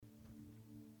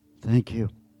Thank you.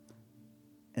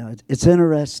 It's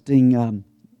interesting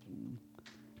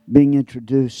being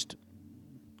introduced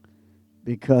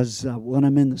because when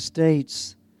I'm in the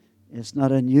States, it's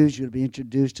not unusual to be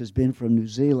introduced as being from New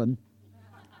Zealand.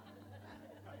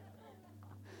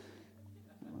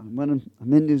 When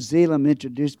I'm in New Zealand, I'm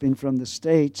introduced being from the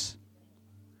States.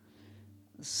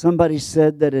 Somebody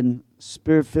said that in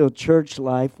Spirit-filled church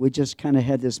life, we just kind of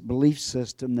had this belief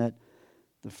system that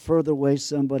the further away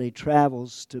somebody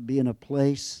travels to be in a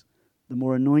place, the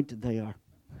more anointed they are.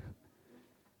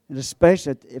 And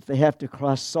especially if they have to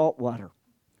cross salt water.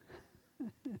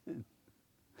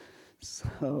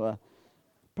 So,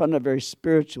 probably not very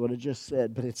spiritual what I just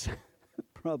said, but it's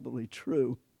probably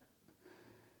true.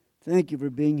 Thank you for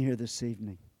being here this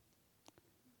evening.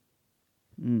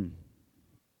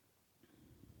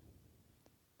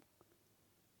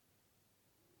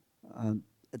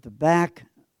 At the back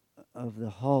of the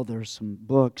hall, there are some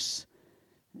books,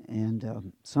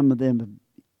 and some of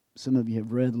you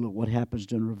have read What Happens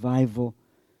During Revival,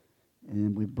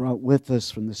 and we brought with us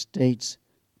from the States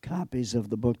copies of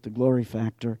the book, The Glory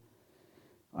Factor.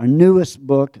 Our newest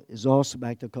book is also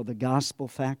back there called The Gospel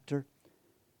Factor,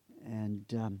 and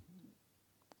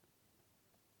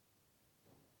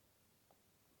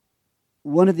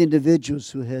one of the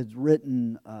individuals who had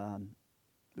written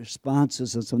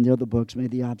responses on some of the other books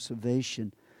made the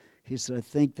observation. He said, I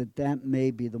think that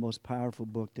may be the most powerful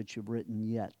book that you've written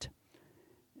yet.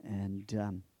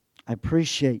 And I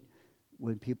appreciate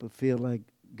when people feel like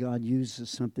God uses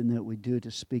something that we do to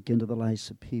speak into the lives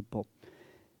of people.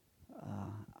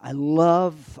 I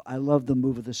love the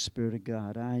move of the Spirit of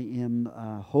God. I am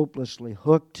hopelessly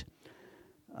hooked.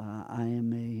 I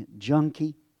am a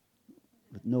junkie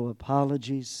with no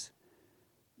apologies.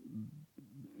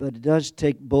 But it does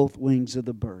take both wings of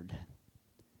the bird.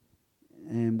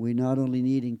 And we not only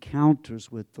need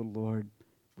encounters with the Lord,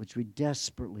 which we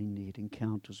desperately need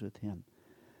encounters with Him,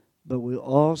 but we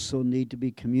also need to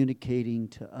be communicating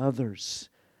to others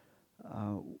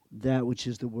that which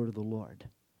is the word of the Lord,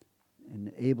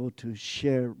 and able to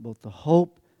share both the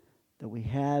hope that we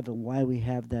have and why we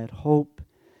have that hope.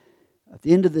 At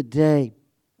the end of the day,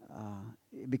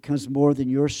 it becomes more than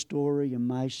your story, and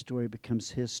my story becomes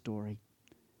His story.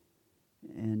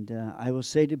 And I will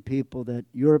say to people that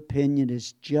your opinion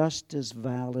is just as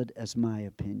valid as my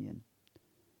opinion.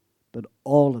 But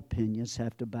all opinions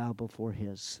have to bow before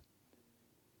His.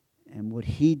 And what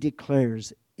He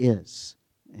declares is.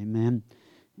 Amen.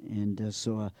 And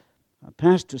so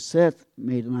Pastor Seth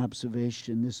made an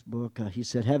observation in this book. He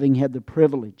said, having had the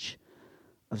privilege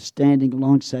of standing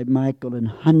alongside Michael in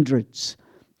hundreds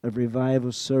of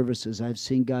revival services, I've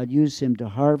seen God use him to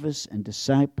harvest and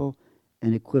disciple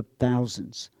and equip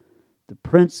thousands. The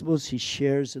principles he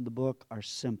shares in the book are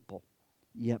simple,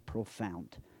 yet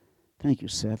profound. Thank you,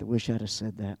 Seth. I wish I'd have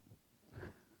said that.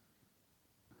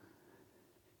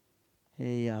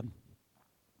 Hey, I'm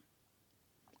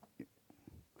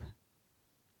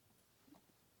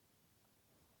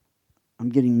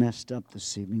getting messed up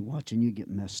this evening, watching you get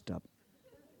messed up.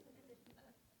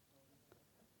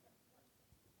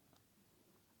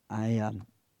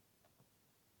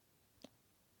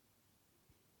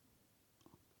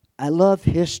 I love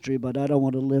history, but I don't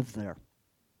want to live there.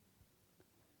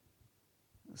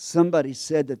 Somebody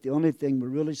said that the only thing we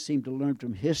really seem to learn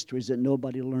from history is that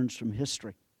nobody learns from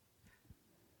history.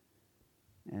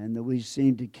 And that we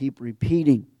seem to keep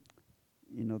repeating,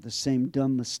 the same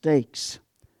dumb mistakes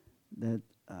that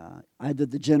either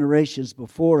the generations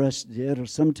before us did, or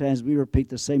sometimes we repeat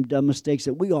the same dumb mistakes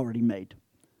that we already made.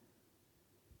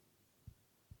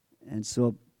 And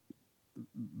so,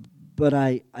 but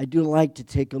I do like to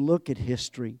take a look at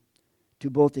history to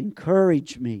both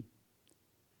encourage me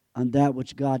on that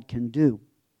which God can do,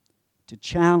 to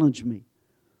challenge me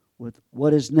with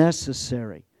what is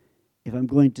necessary if I'm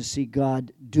going to see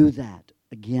God do that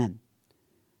again.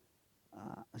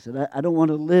 I said, I don't want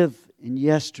to live in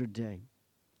yesterday.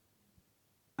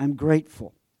 I'm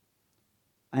grateful.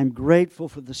 I'm grateful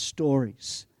for the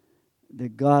stories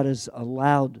that God has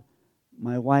allowed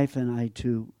my wife and I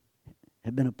to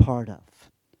have been a part of,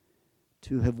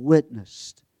 to have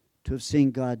witnessed, to have seen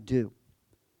God do.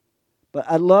 But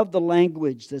I love the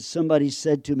language that somebody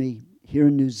said to me here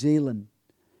in New Zealand.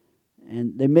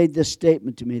 And they made this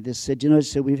statement to me. They said,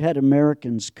 we've had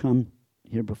Americans come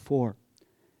here before,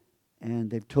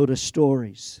 and they've told us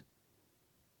stories.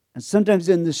 And sometimes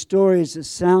in the stories, it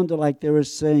sounded like they were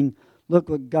saying, look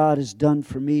what God has done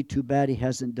for me, too bad He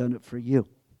hasn't done it for you.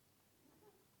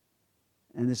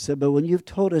 And they said, but when you've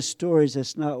told us stories,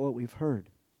 that's not what we've heard.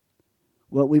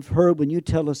 What we've heard when you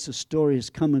tell us a story is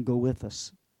come and go with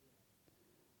us.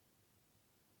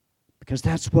 Because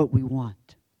that's what we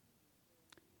want.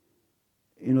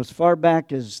 You know, as far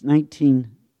back as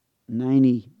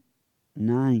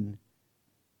 1999,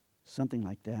 something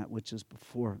like that, which is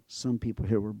before some people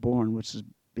here were born, which is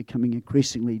becoming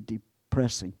increasingly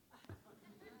depressing.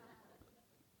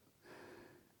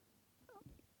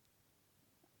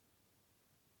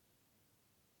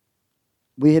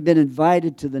 We had been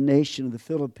invited to the nation of the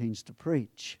Philippines to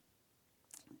preach.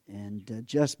 And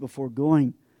just before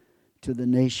going to the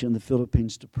nation of the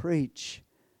Philippines to preach,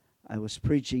 I was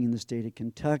preaching in the state of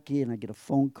Kentucky, and I get a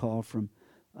phone call from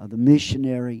the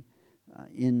missionary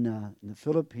in the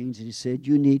Philippines, and he said,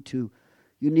 you need to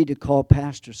call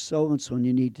Pastor so-and-so, and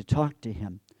you need to talk to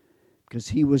him, because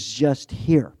he was just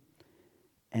here.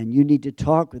 And you need to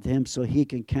talk with him so he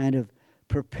can kind of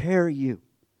prepare you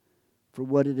for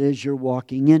what it is you're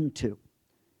walking into.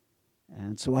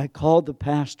 And so I called the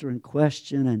pastor in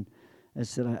question, and I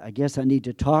said, I guess I need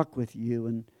to talk with you.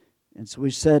 And so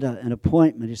we set an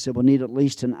appointment. He said, we'll need at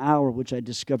least an hour, which I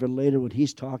discovered later when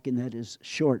he's talking that is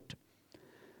short.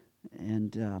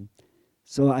 And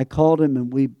so I called him,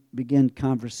 and we began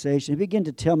conversation. He began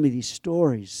to tell me these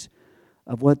stories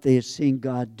of what they had seen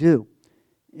God do,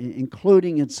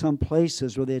 including in some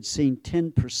places where they had seen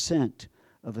 10%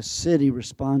 of a city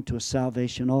respond to a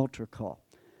salvation altar call.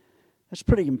 That's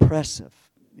pretty impressive,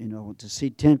 you know, to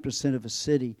see 10% of a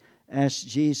city ask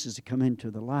Jesus to come into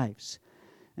their lives.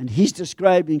 And he's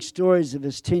describing stories of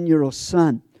his 10-year-old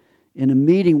son in a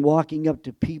meeting walking up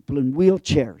to people in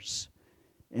wheelchairs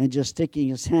and just sticking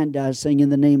his hand out saying, in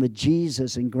the name of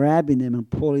Jesus, and grabbing them and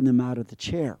pulling them out of the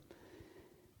chair.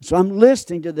 So I'm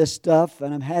listening to this stuff,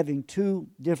 and I'm having two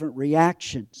different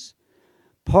reactions.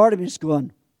 Part of me is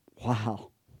going, wow,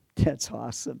 that's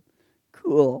awesome,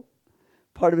 cool.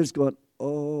 Part of it is going,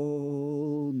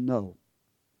 oh no.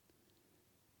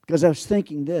 Because I was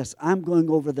thinking this, I'm going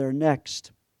over there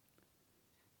next.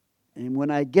 And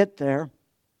when I get there,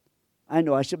 I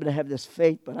know I should have this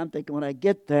faith, but I'm thinking when I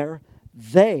get there,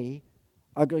 they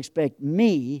are going to expect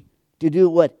me to do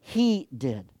what he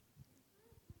did.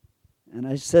 And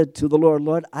I said to the Lord,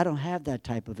 Lord, I don't have that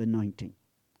type of anointing.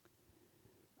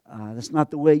 That's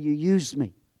not the way you used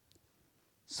me.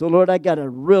 So, Lord, I got a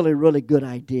really, really good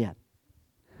idea.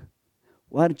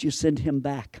 Why don't you send him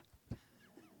back?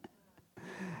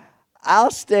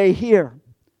 I'll stay here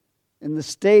in the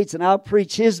States, and I'll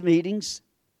preach his meetings,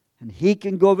 and he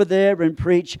can go over there and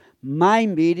preach my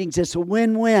meetings. It's a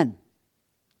win-win.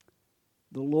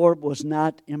 The Lord was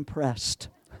not impressed.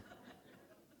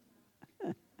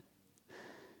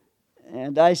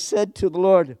 And I said to the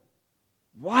Lord,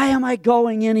 why am I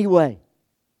going anyway?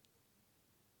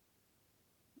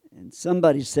 And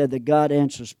somebody said that God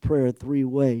answers prayer three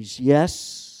ways.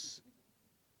 Yes,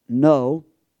 no,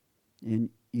 and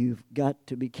you've got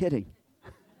to be kidding.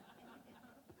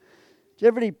 Did you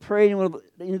ever pray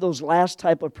any of those last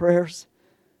type of prayers?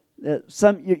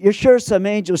 You're sure some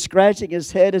angel scratching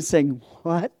his head and saying,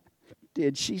 what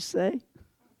did she say?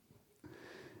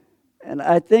 And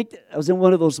I think I was in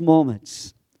one of those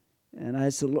moments. And I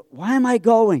said, why am I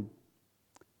going?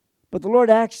 But the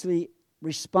Lord actually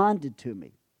responded to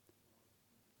me.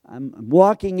 I'm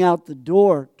walking out the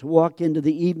door to walk into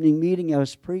the evening meeting I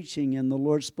was preaching, and the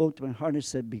Lord spoke to my heart and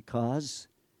said, because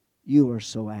you are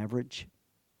so average.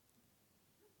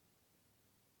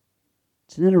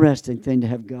 It's an interesting thing to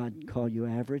have God call you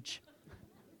average.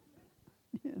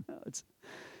 You know,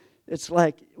 it's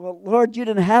like, well, Lord, you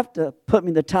didn't have to put me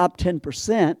in the top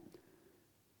 10%,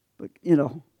 but, you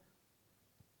know,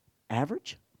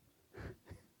 average?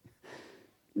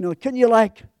 You know, can you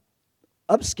like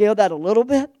upscale that a little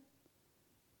bit?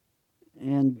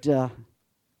 And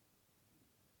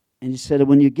he said,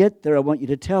 when you get there, I want you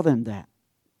to tell them that.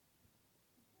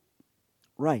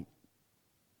 Right.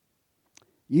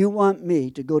 You want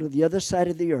me to go to the other side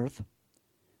of the earth,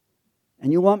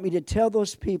 and you want me to tell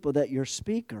those people that your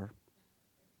speaker,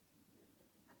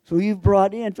 who you've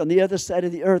brought in from the other side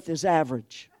of the earth, is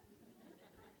average.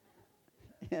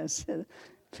 Yes,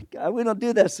 God, we don't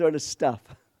do that sort of stuff.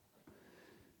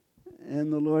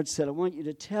 And the Lord said, I want you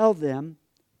to tell them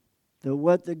that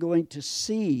what they're going to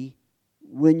see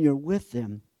when you're with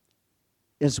them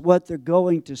is what they're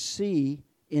going to see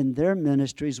in their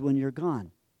ministries when you're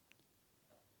gone.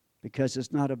 Because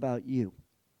it's not about you.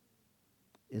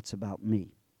 It's about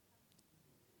me.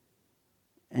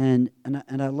 And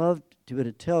I love to be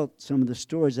able to tell some of the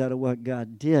stories out of what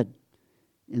God did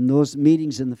in those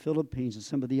meetings in the Philippines and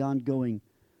some of the ongoing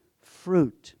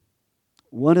fruit.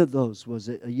 One of those was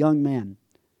a young man,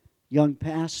 young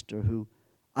pastor, who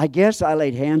I guess I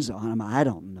laid hands on him. I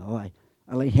don't know.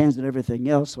 I laid hands on everything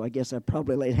else, so I guess I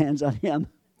probably laid hands on him.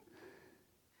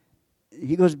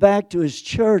 he goes back to his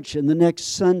church, and the next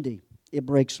Sunday, it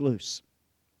breaks loose.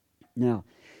 Now,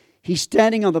 he's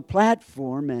standing on the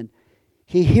platform, and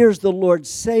he hears the Lord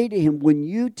say to him, when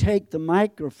you take the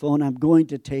microphone, I'm going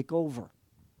to take over.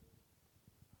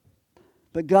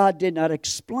 But God did not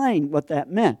explain what that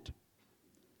meant.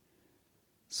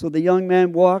 So the young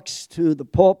man walks to the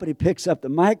pulpit, he picks up the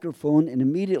microphone, and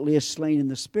immediately is slain in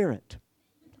the Spirit.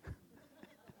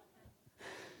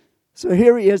 So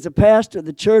here he is, the pastor of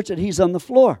the church, and he's on the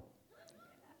floor.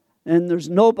 And there's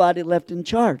nobody left in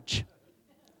charge.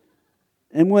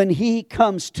 And when he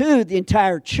comes to, the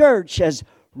entire church has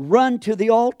run to the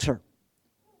altar.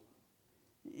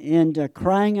 And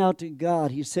crying out to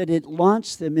God, he said it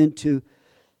launched them into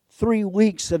 3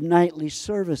 weeks of nightly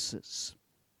services.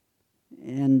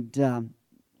 And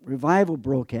revival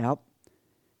broke out.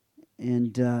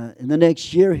 And in the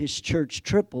next year, his church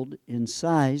tripled in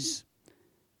size.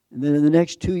 And then in the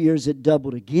next 2 years, it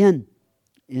doubled again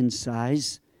in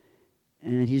size.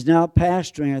 And he's now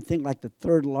pastoring, I think, like the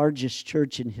third largest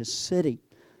church in his city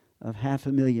of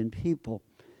 500,000 people.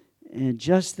 And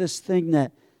just this thing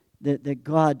that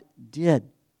God did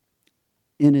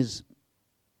in his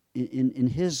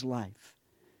life.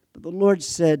 But the Lord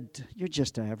said, you're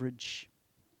just average.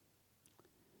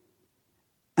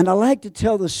 And I like to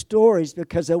tell the stories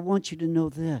because I want you to know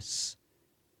this.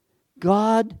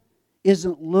 God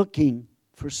isn't looking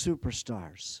for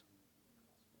superstars.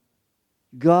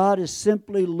 God is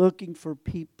simply looking for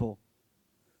people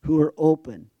who are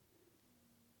open.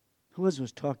 Who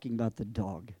was talking about the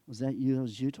dog? Was that you?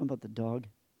 Was you talking about the dog?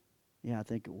 Yeah, I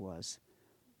think it was.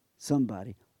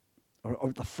 Somebody.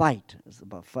 Or the fight. It was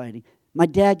about fighting. My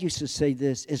dad used to say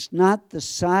this. It's not the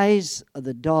size of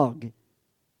the dog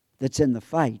that's in the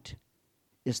fight.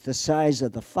 It's the size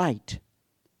of the fight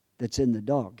that's in the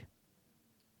dog.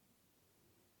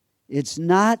 It's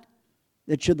not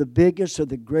that you're the biggest or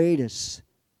the greatest,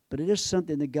 but it is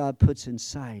something that God puts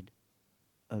inside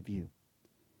of you.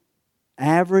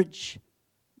 Average,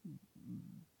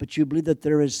 but you believe that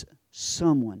there is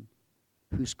someone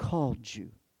who's called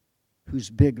you, who's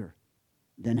bigger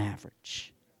than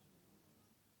average.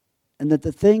 And that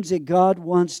the things that God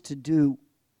wants to do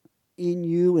in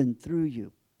you and through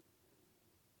you.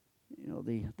 You know,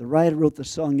 the writer wrote the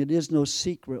song, it is no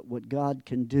secret what God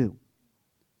can do.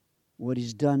 What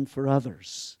He's done for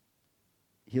others,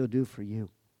 He'll do for you.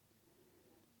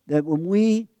 That when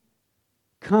we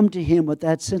come to Him with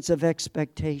that sense of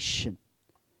expectation,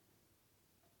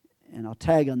 and I'll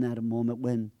tag on that a moment,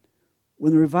 when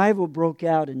the revival broke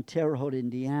out in Terre Haute,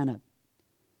 Indiana,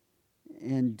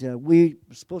 and we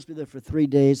were supposed to be there for 3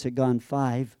 days, had gone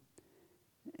 5,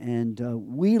 and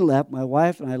we left, my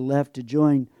wife and I left to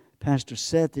join Pastor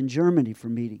Seth in Germany for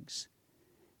meetings.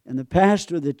 And the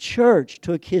pastor of the church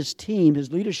took his team,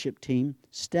 his leadership team,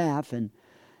 staff, and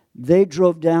they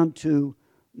drove down to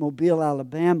Mobile,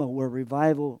 Alabama, where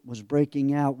revival was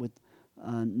breaking out with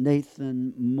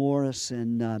Nathan Morris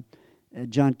and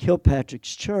John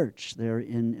Kilpatrick's church there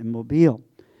in Mobile.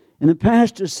 And the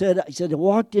pastor said, I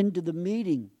walked into the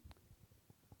meeting,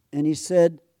 and he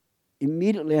said,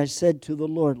 immediately I said to the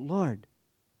Lord, Lord,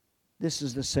 this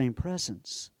is the same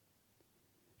presence.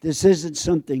 This isn't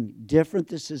something different.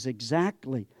 This is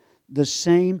exactly the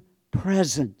same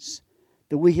presence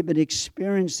that we have been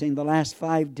experiencing the last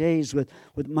 5 days with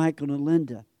Michael and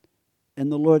Linda.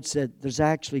 And the Lord said, there's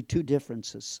actually 2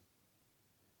 differences.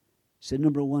 He said,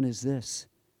 number 1 is this.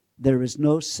 There is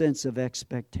no sense of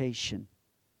expectation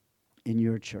in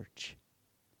your church.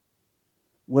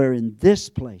 Where in this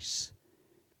place,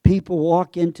 people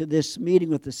walk into this meeting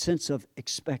with a sense of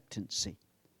expectancy.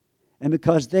 And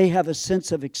because they have a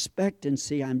sense of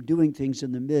expectancy, I'm doing things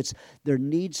in the midst, there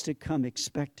needs to come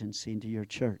expectancy into your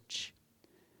church.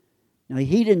 Now,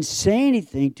 he didn't say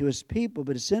anything to his people,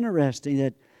 but it's interesting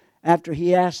that after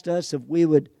he asked us if we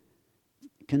would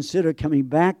consider coming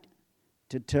back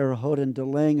to Terre Haute and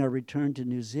delaying our return to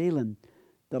New Zealand,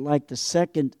 that like the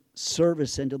second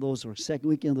service into those, or second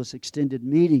weekend of those extended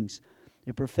meetings,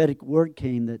 a prophetic word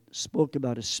came that spoke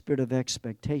about a spirit of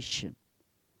expectation.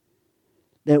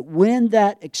 That when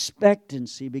that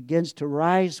expectancy begins to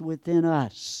rise within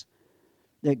us,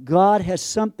 that God has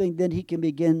something that He can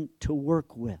begin to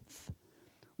work with.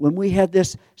 When we have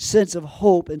this sense of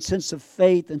hope and sense of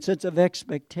faith and sense of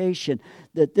expectation,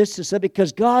 that this is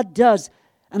because God does,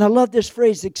 and I love this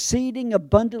phrase, exceeding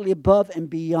abundantly above and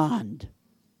beyond.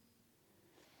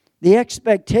 The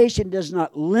expectation does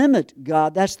not limit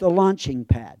God, that's the launching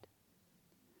pad.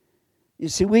 You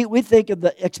see, we think of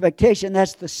the expectation,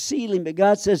 that's the ceiling, but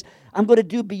God says, I'm going to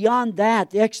do beyond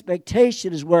that. The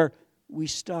expectation is where we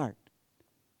start.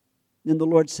 Then the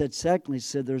Lord said, secondly, He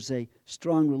said, there's a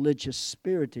strong religious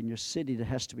spirit in your city that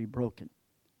has to be broken.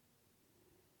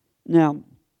 Now,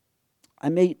 I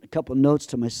made a couple notes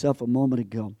to myself a moment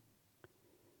ago.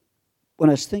 When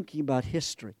I was thinking about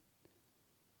history,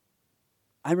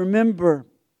 I remember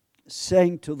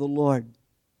saying to the Lord,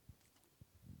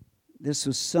 this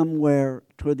was somewhere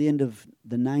toward the end of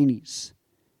the 90s.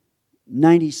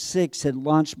 96 had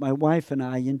launched my wife and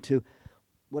I into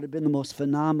what had been the most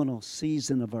phenomenal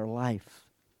season of our life.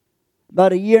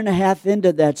 About a year and a half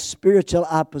into that, spiritual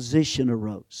opposition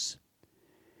arose.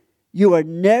 You are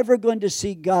never going to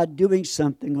see God doing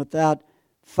something without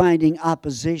finding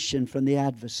opposition from the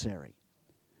adversary.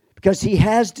 Because He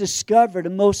has discovered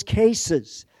in most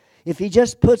cases, if He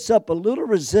just puts up a little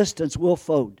resistance, we'll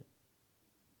fold.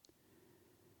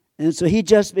 And so He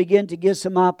just began to get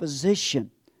some opposition.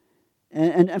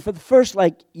 And for the first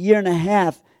year and a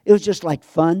half, it was just like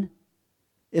fun.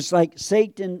 It's like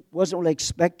Satan wasn't really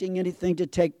expecting anything to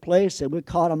take place, and we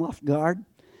caught him off guard.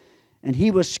 And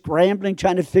he was scrambling,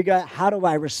 trying to figure out, how do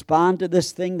I respond to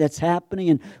this thing that's happening?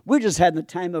 And we're just having the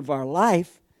time of our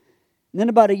life. And then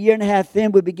about a year and a half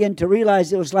in, we began to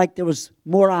realize it was like there was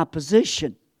more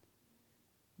opposition.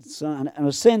 So, and I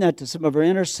was saying that to some of our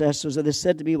intercessors, and they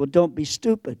said to me, well, don't be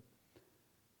stupid.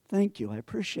 Thank you, I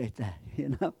appreciate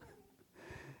that,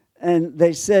 And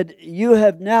they said, you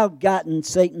have now gotten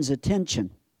Satan's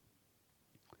attention.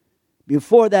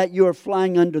 Before that, you were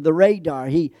flying under the radar.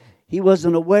 He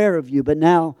wasn't aware of you, but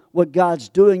now what God's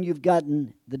doing, you've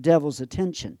gotten the devil's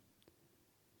attention.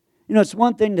 It's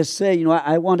one thing to say,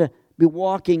 I want to be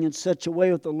walking in such a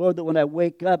way with the Lord that when I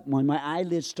wake up, when my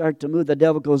eyelids start to move, the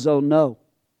devil goes, oh no.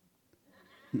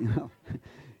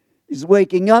 He's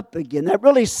waking up again. That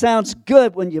really sounds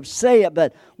good when you say it,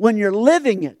 but when you're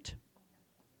living it,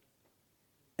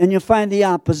 and you find the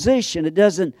opposition, it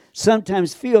doesn't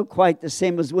sometimes feel quite the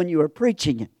same as when you were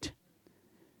preaching it.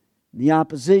 The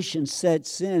opposition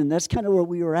sets in, and that's kind of where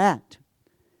we were at.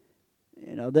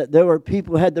 That there were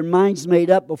people who had their minds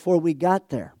made up before we got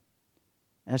there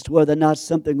as to whether or not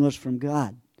something was from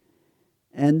God.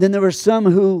 And then there were some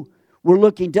who were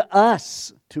looking to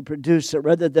us to produce it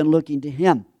rather than looking to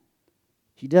Him.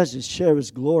 He doesn't share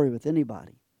His glory with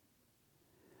anybody.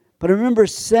 But I remember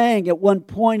saying at one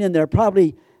point in there,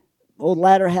 probably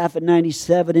latter half of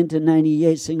 97 into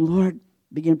 98, saying, Lord,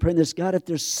 begin praying this, God, if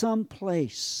there's some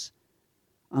place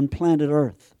on planet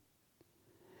Earth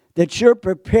that you're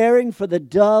preparing for the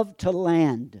dove to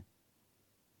land,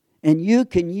 and you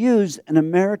can use an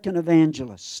American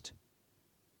evangelist,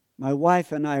 my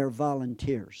wife and I are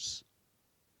volunteers.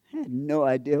 I had no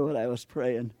idea what I was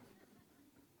praying.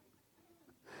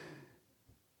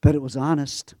 But it was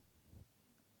honest.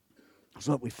 It was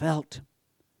what we felt.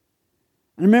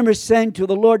 I remember saying to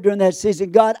the Lord during that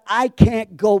season, God, I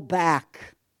can't go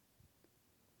back.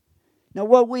 Now,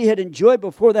 what we had enjoyed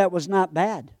before that was not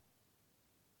bad.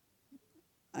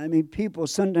 I mean, people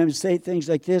sometimes say things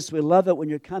like this, we love it when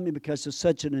you're coming because there's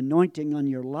such an anointing on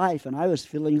your life. And I was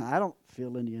feeling, I don't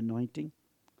feel any anointing.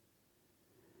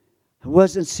 I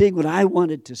wasn't seeing what I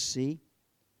wanted to see.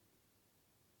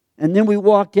 And then we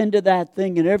walked into that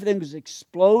thing and everything was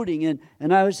exploding.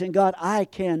 And I was saying, God, I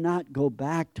cannot go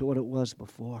back to what it was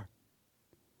before.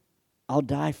 I'll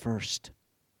die first.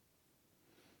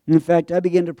 In fact, I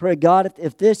began to pray, God,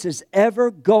 if this is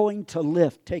ever going to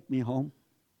lift, take me home.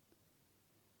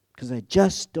 Because I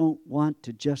just don't want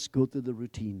to just go through the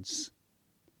routines.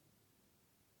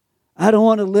 I don't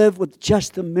want to live with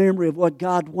just the memory of what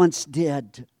God once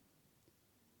did.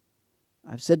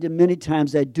 I've said to him many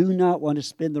times, I do not want to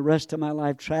spend the rest of my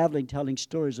life traveling, telling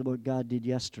stories of what God did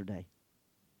yesterday.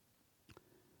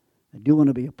 I do want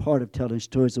to be a part of telling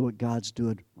stories of what God's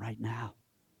doing right now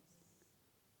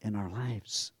in our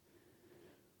lives.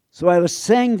 So I was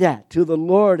saying that to the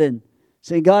Lord and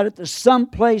saying, God, if there's some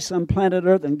place on planet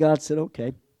Earth, and God said,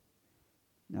 okay.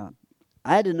 Now,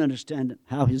 I didn't understand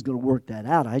how He's going to work that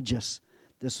out.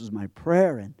 This was my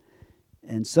prayer.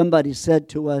 And somebody said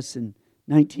to us in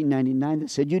 1999, they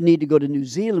said, you need to go to New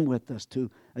Zealand with us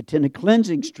to attend a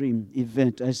cleansing stream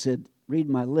event. I said, read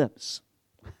my lips.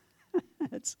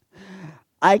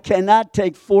 I cannot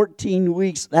take 14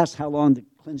 weeks. That's how long the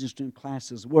cleansing stream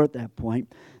classes were at that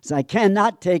point. So I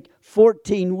cannot take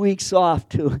 14 weeks off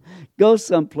to go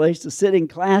someplace to sit in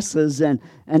classes. And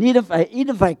even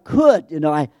if I could,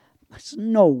 there's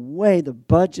no way the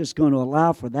budget's going to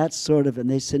allow for that sort of. And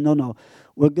they said, no,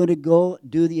 we're going to go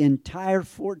do the entire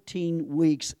 14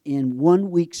 weeks in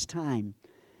 1 week's time.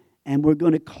 And we're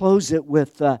going to close it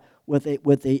with a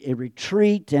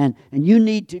retreat. And you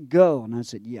need to go. And I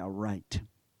said, yeah, right.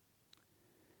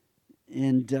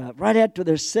 And right after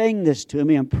they're saying this to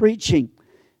me, I'm preaching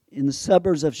in the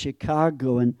suburbs of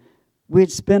Chicago, and we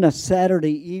had spent a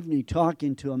Saturday evening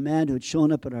talking to a man who had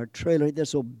shown up at our trailer. He had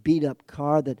this old beat-up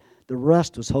car that the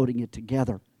rust was holding it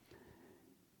together.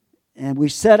 And we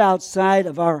sat outside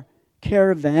of our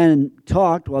caravan and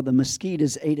talked while the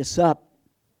mosquitoes ate us up.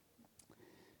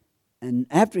 And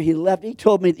after he left, he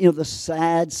told me, the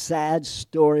sad, sad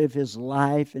story of his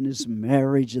life and his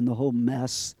marriage and the whole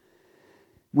mess.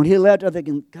 When he left, I'm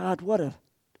thinking, God, what a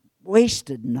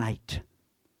wasted night.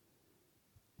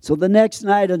 So the next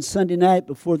night, on Sunday night,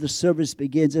 before the service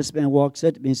begins, this man walks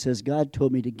up to me and says, God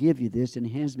told me to give you this, and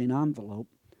he hands me an envelope.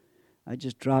 I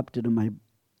just dropped it in my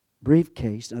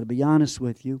briefcase. Now, to be honest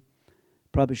with you,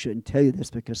 probably shouldn't tell you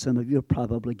this because some of you are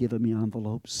probably giving me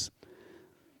envelopes.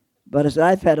 But as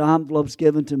I've had envelopes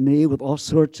given to me with all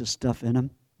sorts of stuff in them.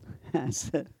 I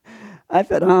said, I've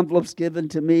had envelopes given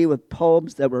to me with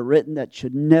poems that were written that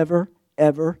should never,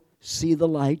 ever see the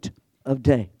light of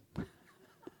day.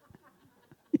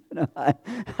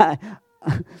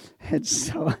 And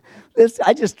so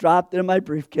I just dropped it in my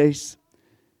briefcase.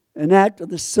 And after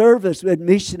the service, we had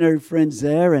missionary friends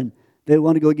there, and they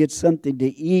want to go get something to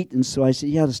eat. And so I said,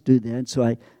 yeah, let's do that. And so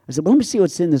I said, well, let me see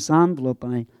what's in this envelope.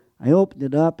 And I opened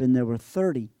it up, and there were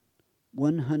 30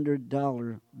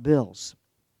 $100 bills.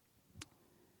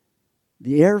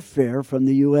 The airfare from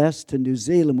the U.S. to New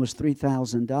Zealand was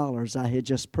 $3,000. I had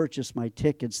just purchased my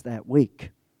tickets that week.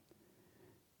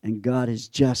 And God has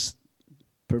just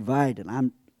provided.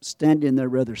 I'm standing there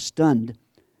rather stunned.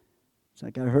 It's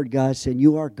like I heard God saying,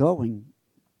 you are going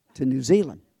to New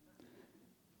Zealand.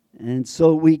 And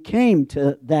so we came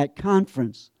to that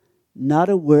conference, not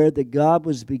aware that God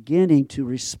was beginning to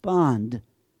respond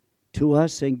to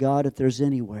us, saying, God, if there's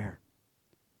anywhere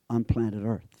on planet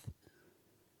Earth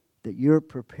that you're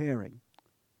preparing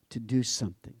to do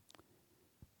something.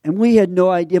 And we had no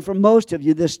idea. For most of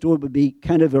you, this story would be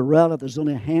kind of irrelevant. There's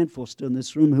only a handful still in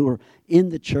this room who were in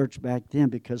the church back then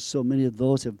because so many of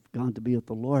those have gone to be with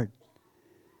the Lord.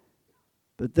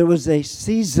 But there was a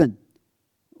season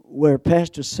where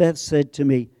Pastor Seth said to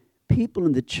me, people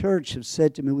in the church have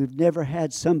said to me, we've never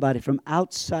had somebody from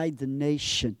outside the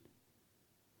nation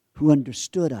who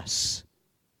understood us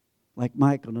like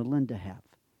Michael and Linda have.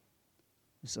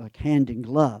 It's like hand in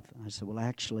glove. I said, well,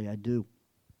 actually, I do.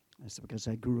 I said, because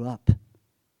I grew up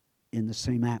in the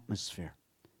same atmosphere.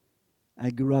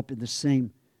 I grew up in the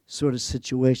same sort of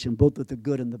situation, both with the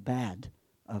good and the bad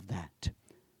of that.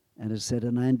 And I said,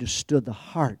 and I understood the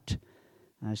heart.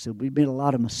 I said, we made a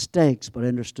lot of mistakes, but I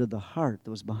understood the heart that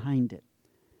was behind it.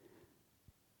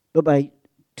 But by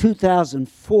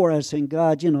 2004, I was saying,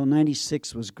 God,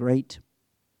 96 was great.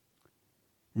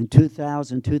 And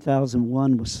 2000,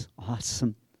 2001 was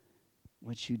awesome.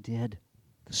 What you did,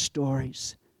 the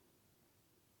stories.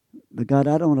 But God,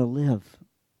 I don't want to live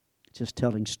just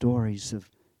telling stories of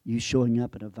you showing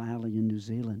up in a valley in New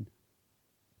Zealand.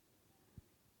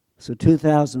 So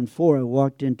 2004, I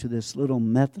walked into this little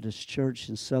Methodist church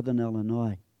in southern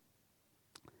Illinois.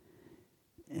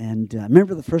 And I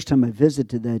remember the first time I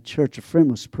visited that church, a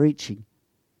friend was preaching.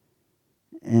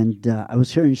 And I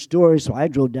was hearing stories, so I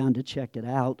drove down to check it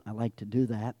out. I like to do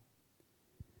that.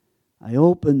 I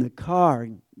opened the car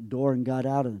door and got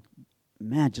out, and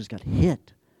man, just got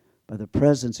hit by the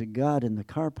presence of God in the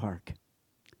car park.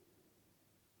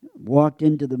 Walked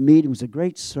into the meeting. It was a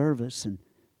great service, and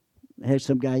I had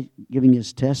some guy giving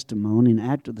his testimony. And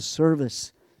after the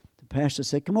service, the pastor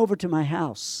said, come over to my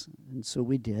house. And so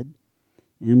we did.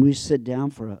 And we sit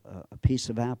down for a piece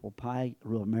of apple pie, a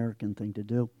real American thing to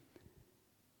do.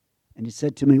 And he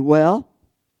said to me, well,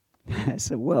 I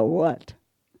said, well, what?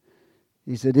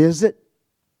 He said, is it?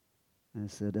 I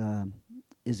said,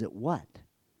 is it what?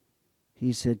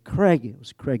 He said, Craig. It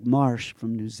was Craig Marsh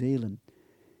from New Zealand.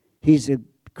 He said,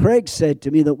 Craig said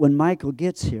to me that when Michael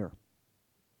gets here,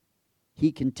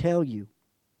 he can tell you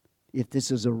if this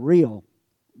is a real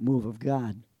move of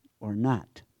God or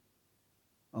not.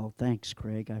 Oh, thanks,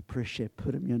 Craig. I appreciate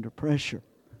putting me under pressure.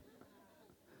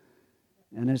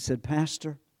 And I said,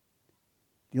 Pastor,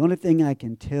 the only thing I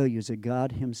can tell you is that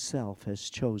God himself has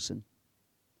chosen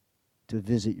to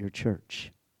visit your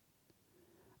church.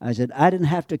 I said, I didn't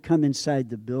have to come inside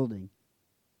the building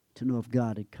to know if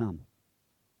God had come.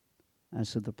 I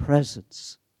said, the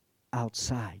presence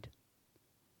outside.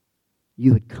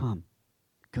 You had come.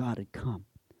 God had come.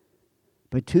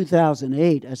 By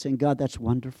 2008, I said, God, that's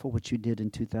wonderful what you did in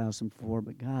 2004,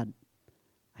 but God,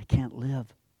 I can't live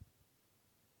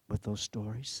with those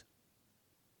stories.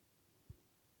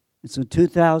 And so in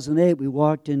 2008, we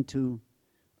walked into,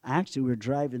 actually we were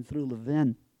driving through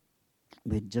Levin.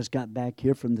 We had just got back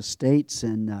here from the States,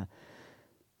 and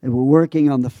they were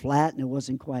working on the flat, and it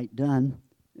wasn't quite done.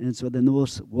 And so in the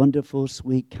most wonderful,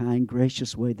 sweet, kind,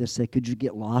 gracious way, they said, could you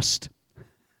get lost?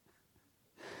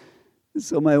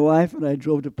 So my wife and I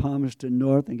drove to Palmerston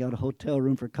North and got a hotel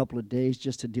room for a couple of days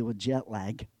just to deal with jet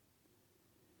lag.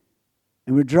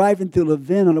 And we're driving through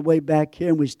Levin on the way back here,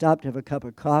 and we stopped to have a cup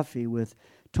of coffee with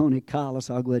Tony Collis.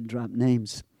 I'll go ahead and drop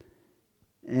names.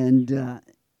 And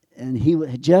he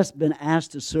had just been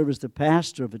asked to serve as the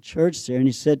pastor of a church there, and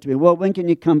he said to me, well, when can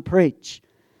you come preach?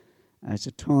 I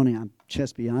said, Tony, I'm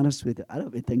just be honest with you, I don't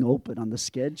have anything open on the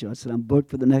schedule. I said, I'm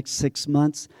booked for the next 6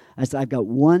 months. I said, I've got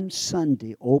one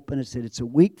Sunday open. I said, it's a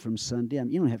week from Sunday.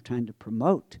 You don't have time to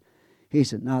promote. He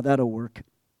said, no, that'll work.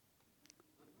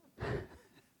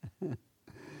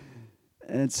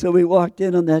 And so we walked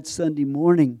in on that Sunday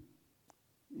morning,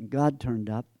 and God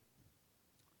turned up.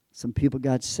 Some people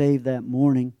got saved that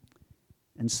morning,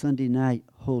 and Sunday night,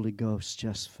 Holy Ghost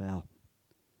just fell.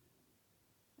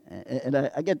 And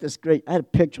I get this great, I had a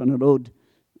picture on an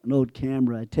old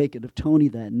camera. I take it of Tony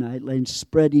that night laying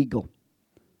spread eagle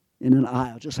in an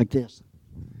aisle, just like this.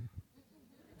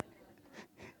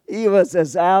 He was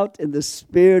as out in the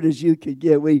spirit as you could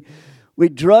get. We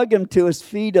drug him to his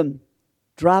feet and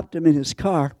dropped him in his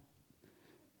car.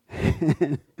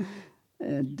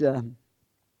 And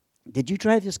did you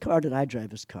drive his car or did I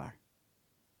drive his car?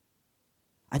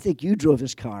 I think you drove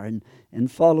his car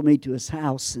and followed me to his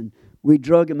house, and we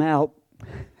drug him out,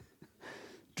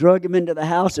 drug him into the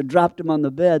house and dropped him on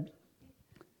the bed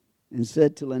and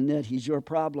said to Lynette, he's your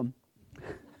problem.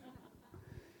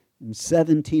 And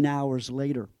 17 hours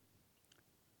later,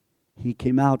 he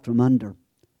came out from under,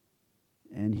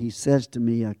 and he says to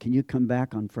me, can you come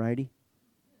back on Friday?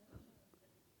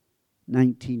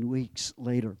 19 weeks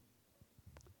later,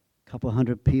 a couple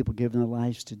hundred people giving their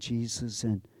lives to Jesus,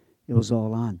 and it was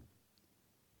all on.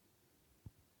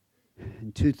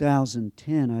 In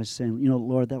 2010, I was saying,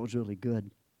 Lord, that was really good.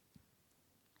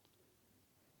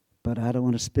 But I don't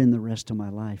want to spend the rest of my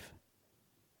life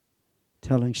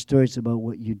telling stories about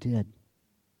what you did.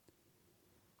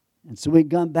 And so we'd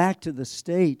gone back to the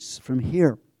States from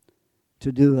here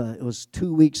to do, it was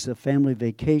 2 weeks of family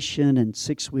vacation and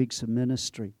 6 weeks of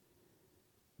ministry.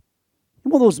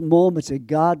 And one of those moments that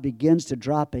God begins to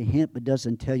drop a hint but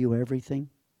doesn't tell you everything.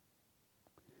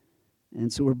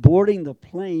 And so we're boarding the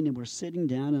plane and we're sitting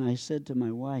down, and I said to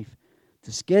my wife,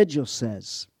 the schedule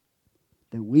says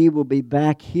that we will be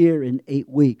back here in 8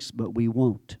 weeks, but we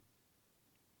won't.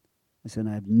 I said,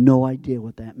 I have no idea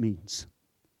what that means.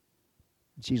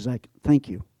 And she's like, thank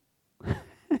you.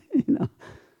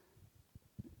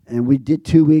 And we did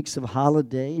 2 weeks of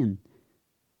holiday and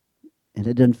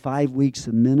had done 5 weeks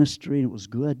of ministry, and it was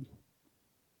good.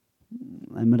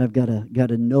 I mean, I've got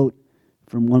a note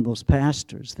from one of those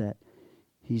pastors that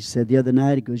he said the other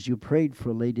night, he goes, you prayed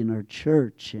for a lady in our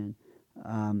church, and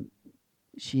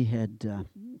she had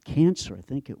cancer, I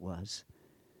think it was.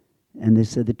 And they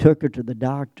said they took her to the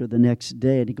doctor the next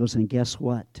day, and he goes, and guess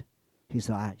what? He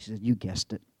said, you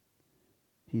guessed it.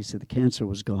 He said the cancer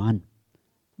was gone.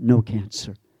 No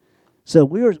cancer. So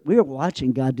we were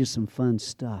watching God do some fun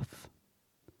stuff.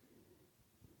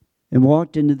 And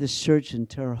walked into this church in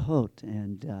Terre Haute,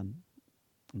 and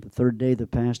the third day the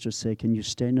pastor said, can you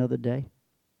stay another day?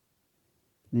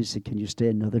 And he said, can you stay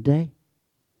another day?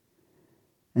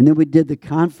 And then we did the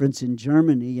conference in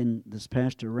Germany, and this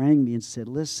pastor rang me and said,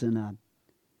 listen,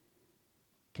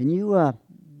 can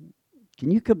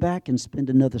you come back and spend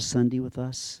another Sunday with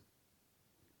us?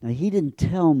 Now, he didn't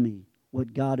tell me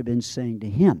what God had been saying to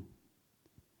him.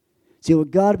 See,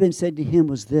 what God had been saying to him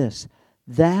was this,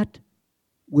 that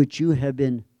which you have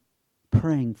been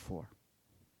praying for.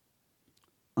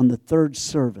 On the third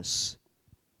service,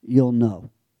 you'll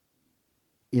know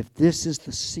if this is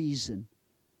the season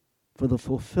for the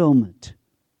fulfillment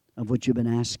of what you've been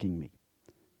asking me.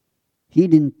 He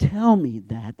didn't tell me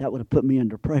that. That would have put me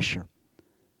under pressure.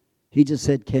 He just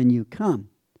said, can you come?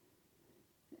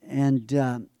 And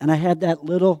I had that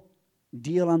little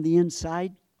deal on the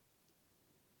inside.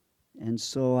 And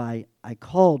so I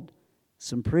called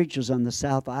some preachers on the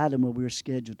South Island where we were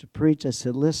scheduled to preach. I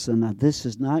said, listen, now this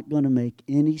is not going to make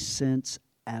any sense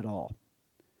at all.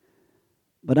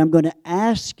 But I'm going to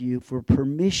ask you for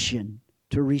permission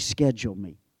to reschedule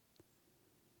me.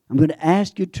 I'm going to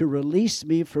ask you to release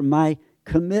me from my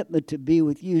commitment to be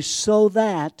with you so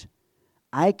that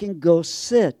I can go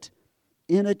sit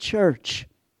in a church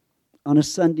on a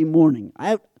Sunday morning.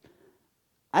 I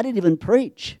didn't even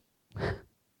preach.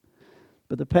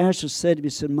 But the pastor said to me, he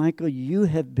said, Michael, you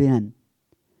have been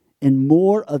in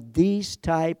more of these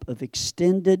type of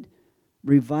extended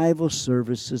revival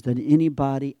services than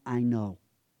anybody I know.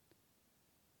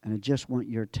 And I just want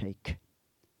your take.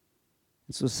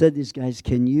 So said these guys,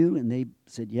 can you? And they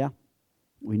said, yeah,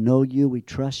 we know you, we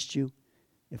trust you.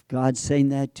 If God's saying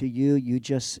that to you, you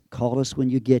just call us when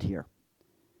you get here.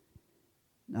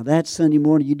 Now that Sunday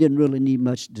morning, you didn't really need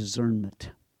much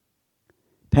discernment.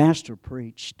 Pastor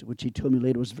preached, which he told me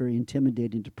later was very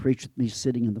intimidating to preach with me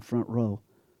sitting in the front row.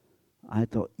 I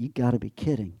thought, you got to be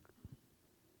kidding.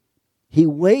 He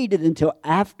waited until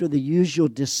after the usual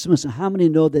dismissal. How many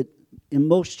know that in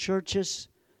most churches,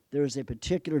 there is a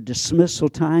particular dismissal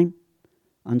time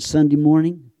on Sunday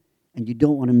morning, and you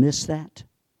don't want to miss that?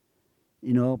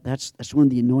 You know, that's when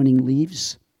the anointing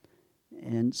leaves.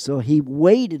 And so he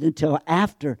waited until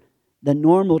after the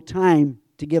normal time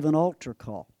to give an altar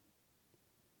call.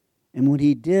 And when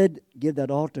he did give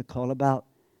that altar call, about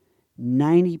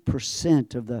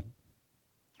 90% of the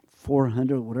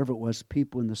 400, whatever it was,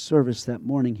 people in the service that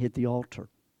morning hit the altar.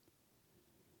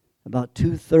 About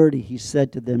 2:30, he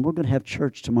said to them, we're going to have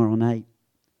church tomorrow night.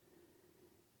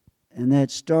 And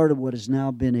that started what has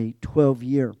now been a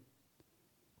 12-year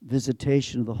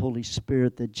visitation of the Holy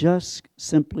Spirit that just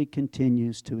simply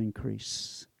continues to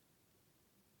increase.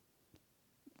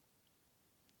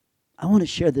 I want to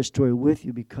share this story with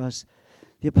you because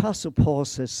the Apostle Paul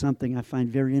says something I find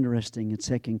very interesting in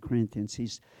 2 Corinthians.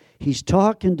 He's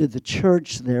talking to the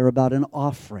church there about an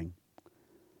offering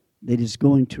that he's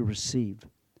going to receive.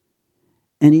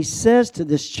 And he says to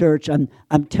this church,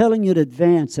 I'm telling you in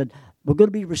advance that we're going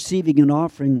to be receiving an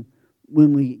offering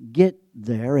when we get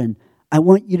there, and I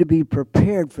want you to be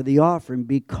prepared for the offering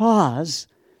because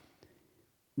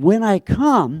when I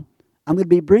come, I'm going to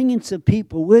be bringing some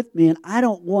people with me, and I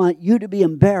don't want you to be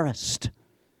embarrassed.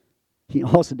 He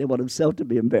also didn't want himself to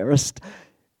be embarrassed.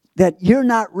 That you're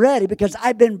not ready because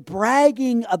I've been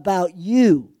bragging about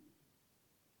you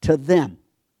to them.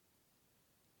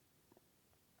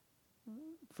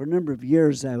 For a number of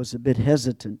years, I was a bit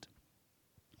hesitant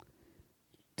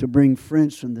to bring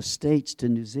friends from the States to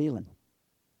New Zealand,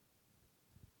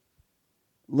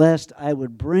 lest I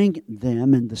would bring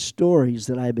them and the stories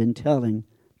that I've been telling,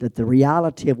 that the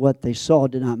reality of what they saw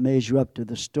did not measure up to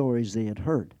the stories they had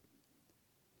heard.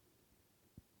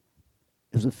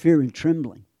 It was a fear and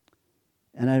trembling.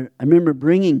 And I remember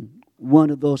bringing one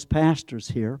of those pastors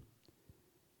here,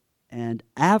 and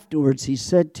afterwards he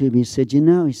said to me,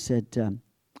 he said,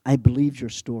 I believed your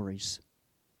stories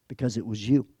because it was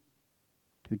you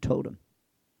who told them.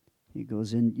 He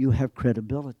goes, and you have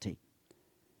credibility.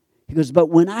 He goes, but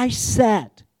when I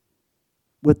sat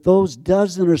with those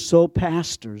dozen or so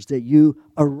pastors that you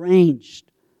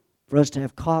arranged for us to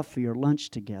have coffee or lunch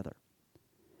together,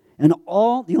 and the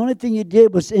only thing you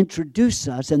did was introduce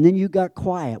us, and then you got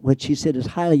quiet, which he said is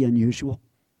highly unusual.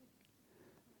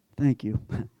 Thank you.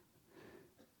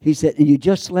 He said, and you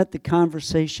just let the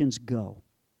conversations go.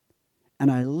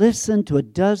 And I listened to a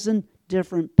dozen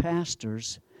different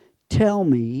pastors tell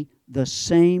me the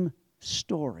same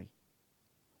story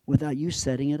without you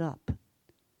setting it up.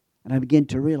 And I began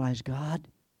to realize, God,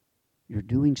 you're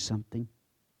doing something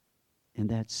in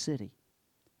that city.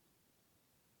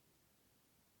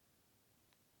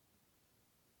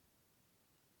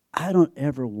 I don't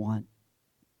ever want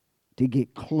to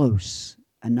get close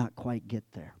and not quite get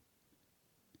there.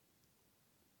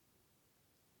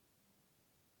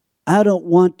 I don't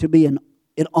want to be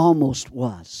it almost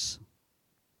was.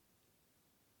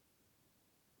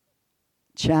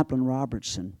 Chaplain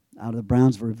Robertson out of the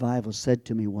Brownsville Revival said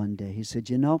to me one day, he said,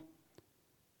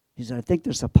 I think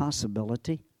there's a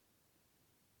possibility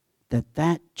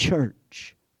that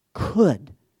church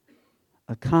could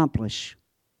accomplish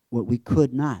what we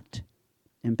could not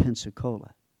in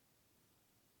Pensacola.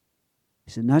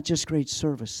 He said, not just great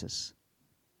services,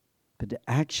 but to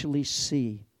actually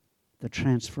see the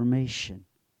transformation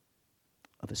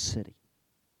of a city.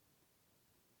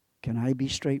 Can I be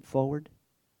straightforward?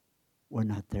 We're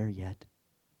not there yet.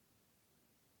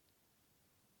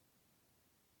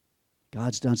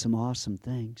 God's done some awesome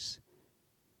things.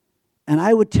 And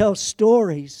I would tell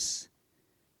stories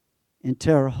in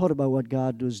Terre Haute about what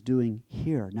God was doing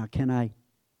here. Now, can I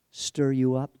stir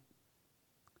you up?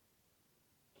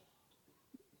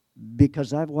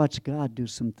 Because I've watched God do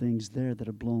some things there that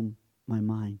have blown my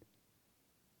mind.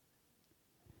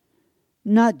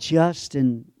 Not just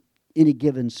in any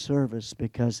given service,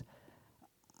 because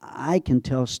I can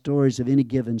tell stories of any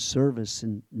given service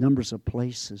in numbers of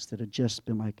places that have just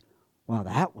been like, wow,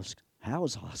 that was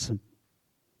awesome.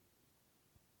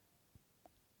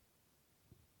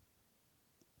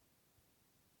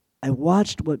 I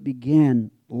watched what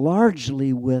began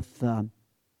largely with,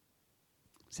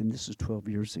 this was 12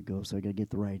 years ago, so I got to get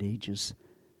the right ages.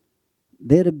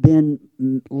 They'd have been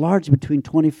largely between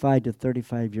 25 to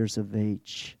 35 years of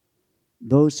age.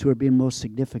 those who are being most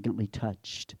significantly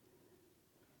touched.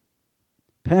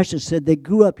 Pastor said they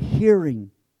grew up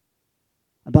hearing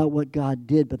about what God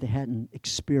did, but they hadn't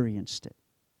experienced it.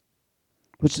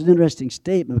 Which is an interesting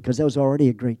statement because that was already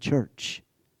a great church.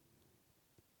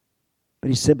 But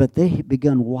he said, but they had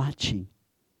begun watching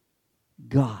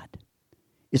God.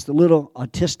 It's the little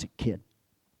autistic kid.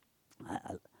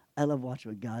 I love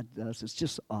watching what God does. It's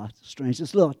just strange.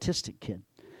 This little autistic kid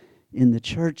in the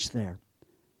church there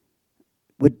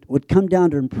would come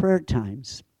down during prayer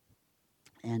times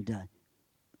and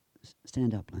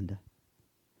stand up, Linda.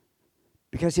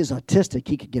 Because he's autistic,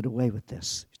 he could get away with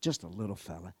this. He's just a little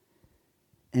fella.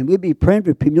 And we'd be praying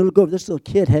for people. You'll look over, this little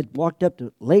kid had walked up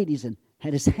to ladies and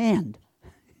had his hand.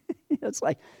 It's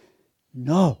like,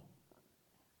 no.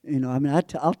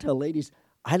 I'll tell ladies,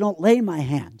 I don't lay my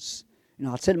hands.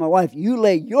 I'll say to my wife, you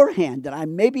lay your hand, and I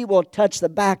maybe will touch the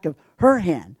back of her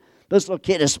hand. This little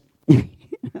kid is,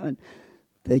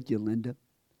 thank you, Linda.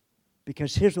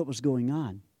 Because here's what was going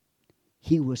on.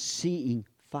 He was seeing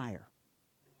fire.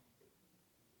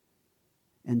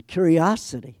 And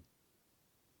curiosity.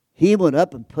 He went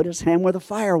up and put his hand where the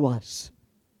fire was.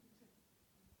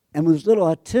 And when this little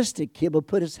autistic kid would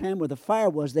put his hand where the fire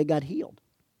was, they got healed.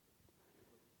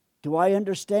 Do I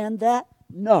understand that?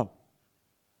 No.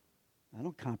 I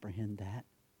don't comprehend that.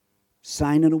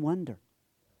 Sign and a wonder.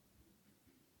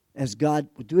 As God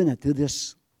was doing that through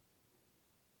this.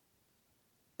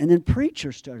 And then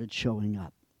preachers started showing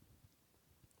up.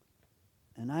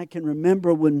 And I can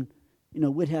remember when,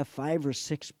 we'd have 5 or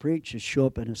 6 preachers show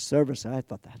up in a service. I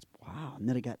thought, that's wow. And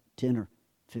then I got 10 or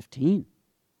 15.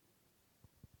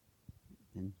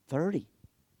 And 30.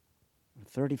 Or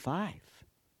 35.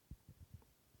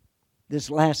 This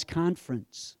last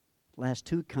conference, last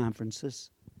 2 conferences,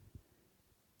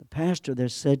 the pastor there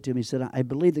said to me, he said, I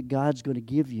believe that God's going to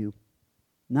give you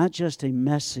not just a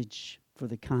message for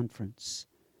the conference,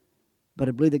 but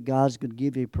I believe that God's going to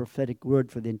give you a prophetic word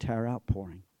for the entire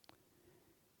outpouring.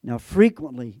 Now,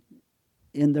 frequently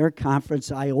in their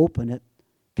conference, I open it,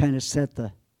 kind of set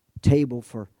the table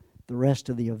for the rest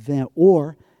of the event,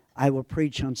 or I will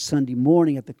preach on Sunday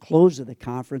morning at the close of the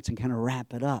conference and kind of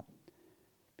wrap it up.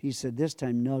 He said, this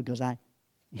time, no, because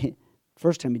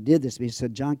first time he did this, he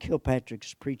said, John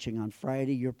Kilpatrick's preaching on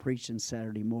Friday, you're preaching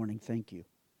Saturday morning, thank you.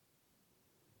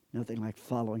 Nothing like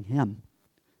following him.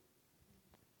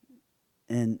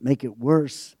 And make it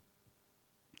worse,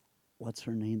 what's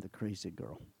her name, the crazy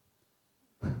girl?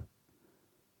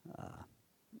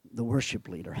 The worship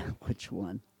leader, which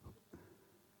one?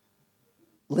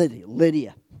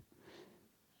 Lydia.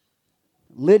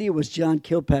 Lydia was John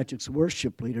Kilpatrick's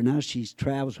worship leader. Now she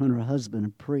travels with her husband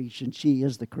and preach, and she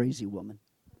is the crazy woman.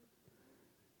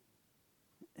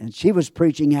 And she was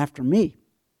preaching after me,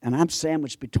 and I'm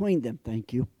sandwiched between them,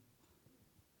 thank you.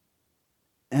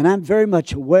 And I'm very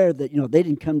much aware that, they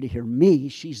didn't come to hear me.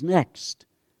 She's next.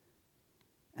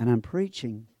 And I'm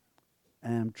preaching,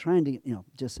 and I'm trying to,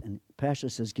 and pastor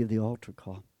says, give the altar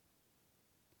call.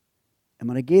 And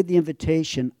when I gave the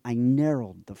invitation, I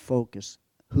narrowed the focus.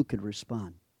 Who could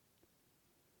respond?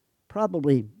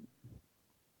 Probably,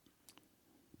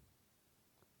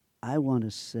 I want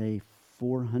to say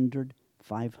 400,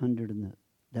 500 in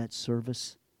that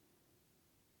service.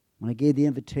 When I gave the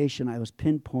invitation, I was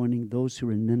pinpointing those who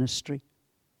were in ministry,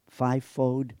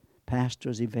 fivefold,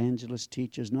 pastors, evangelists,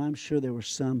 teachers. Now, I'm sure there were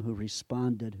some who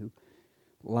responded who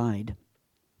lied,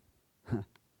 in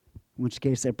which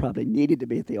case they probably needed to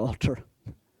be at the altar.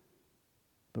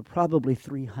 But probably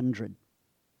 300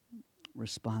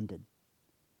 responded.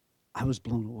 I was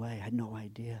blown away. I had no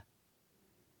idea.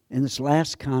 In this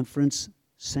last conference,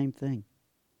 same thing.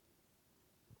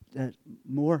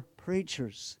 More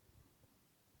preachers.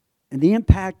 And the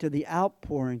impact of the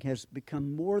outpouring has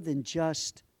become more than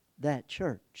just that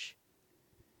church.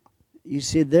 You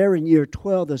see, there in year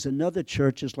 12, there's another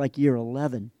church, it's like year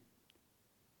 11.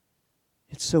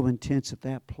 It's so intense at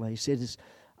that place. It is.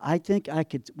 I think I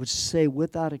would say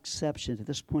without exception, at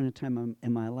this point in time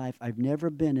in my life, I've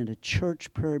never been in a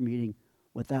church prayer meeting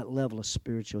with that level of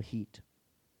spiritual heat.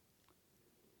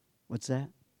 What's that?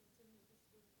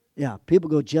 Yeah, people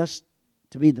go just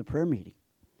to be in the prayer meeting.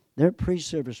 Their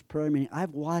pre-service prayer meeting,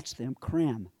 I've watched them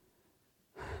cram.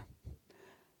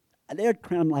 They'd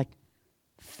cram like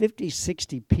 50,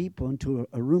 60 people into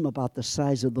a room about the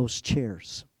size of those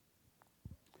chairs.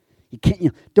 You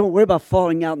can't. Don't worry about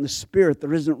falling out in the spirit.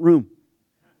 There isn't room.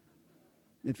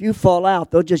 If you fall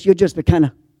out, you'll just be kind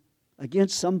of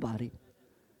against somebody.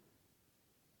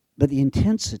 But the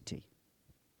intensity.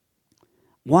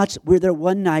 We're there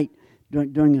one night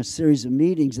during a series of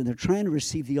meetings, and they're trying to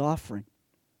receive the offering,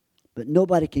 but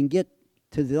nobody can get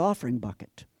to the offering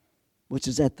bucket. which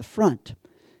is at the front.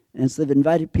 And so they've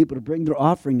invited people to bring their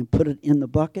offering and put it in the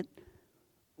bucket.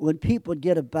 When people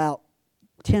get about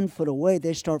 10 foot away,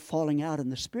 they start falling out in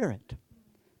the Spirit.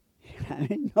 I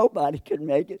mean, nobody could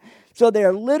make it. So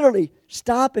they're literally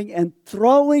stopping and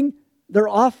throwing their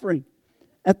offering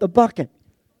at the bucket.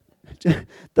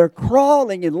 They're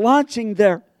crawling and launching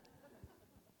their...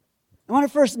 And when I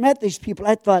first met these people,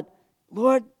 I thought,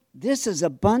 Lord, this is a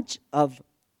bunch of...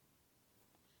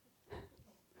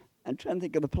 I'm trying to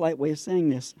think of the polite way of saying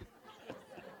this.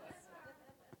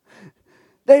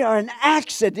 They are an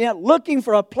accident looking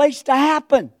for a place to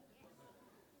happen.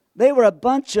 They were a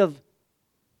bunch of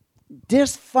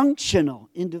dysfunctional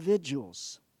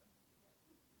individuals.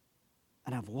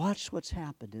 And I've watched what's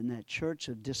happened in that church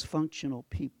of dysfunctional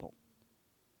people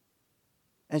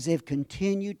as they've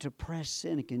continued to press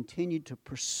in and continued to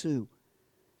pursue.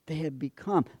 They have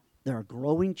become, they're a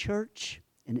growing church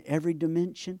in every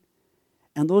dimension.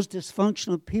 And those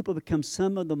dysfunctional people become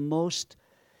some of the most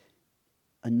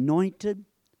anointed,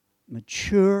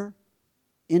 mature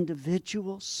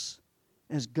individuals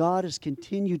as God has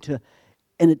continued to,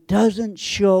 and it doesn't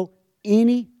show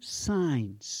any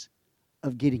signs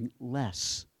of getting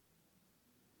less.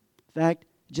 In fact,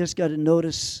 just got to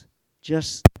notice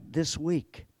just this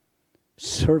week,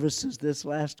 services this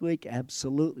last week,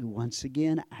 absolutely, once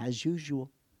again, as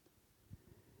usual.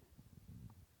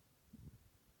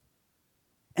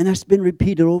 And that's been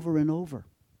repeated over and over.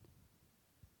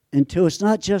 Until it's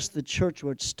not just the church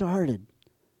where it started.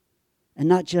 And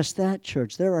not just that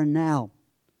church. There are now,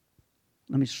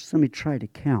 let me try to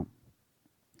count.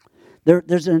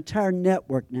 There's an entire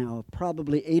network now of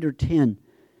probably 8 or 10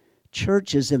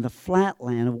 churches in the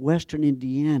flatland of western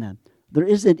Indiana. There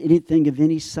isn't anything of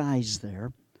any size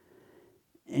there.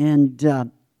 And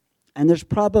there's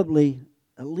probably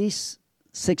at least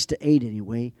 6 to 8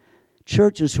 anyway,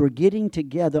 churches who are getting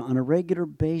together on a regular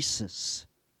basis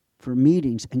for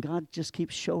meetings, and God just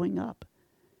keeps showing up.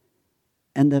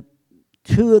 And the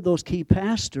 2 of those key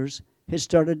pastors had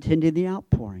started attending the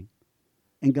outpouring,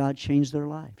 and God changed their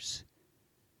lives.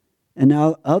 And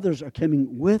now others are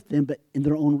coming with them, but in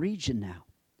their own region now.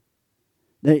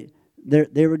 They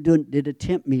did a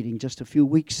tent meeting just a few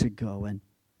weeks ago, and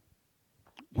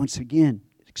once again,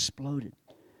 it exploded.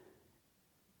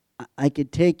 I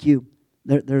could take you,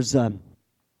 there's a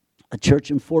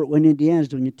church in Fort Wayne, Indiana is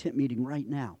doing a tent meeting right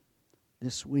now,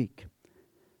 this week.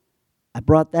 I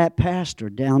brought that pastor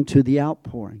down to the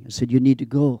outpouring. I said, you need to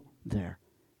go there.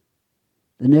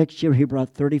 The next year, he brought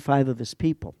 35 of his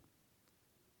people.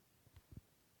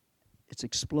 It's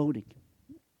exploding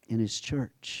in his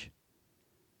church.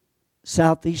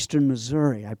 Southeastern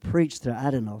Missouri, I preached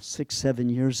there, 6, 7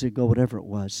 years ago, whatever it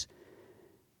was.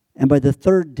 And by the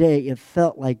 3rd day, it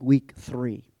felt like week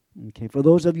 3. Okay, for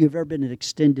those of you who have ever been at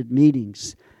extended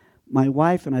meetings, my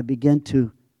wife and I began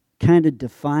to kind of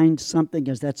define something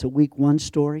as that's a week 1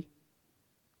 story.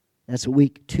 That's a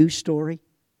week 2 story.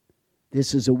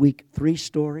 This is a week 3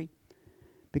 story.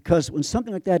 Because when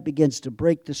something like that begins to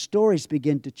break, the stories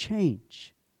begin to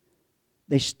change.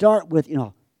 They start with,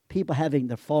 people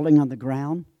they're falling on the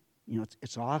ground.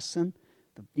 It's awesome.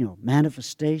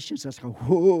 Manifestations. That's like,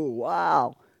 whoa,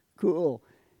 wow, cool.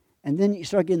 And then you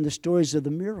start getting the stories of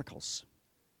the miracles.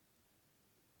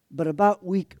 But about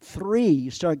week 3,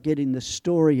 you start getting the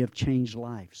story of changed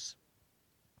lives.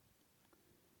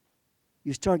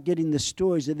 You start getting the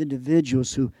stories of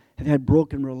individuals who have had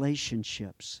broken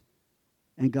relationships.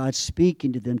 And God's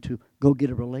speaking to them to go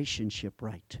get a relationship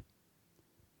right.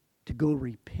 To go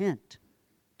repent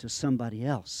to somebody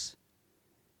else.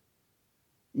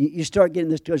 You start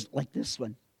getting the stories like this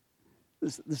one.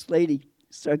 This lady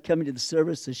started coming to the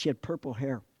services. She had purple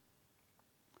hair.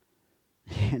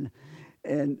 And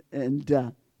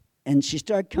she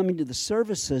started coming to the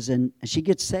services, and she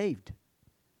gets saved.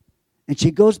 And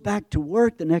she goes back to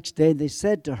work the next day, and they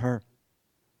said to her,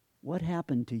 what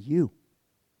happened to you?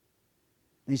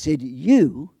 They said,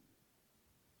 you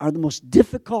are the most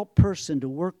difficult person to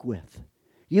work with.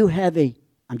 You have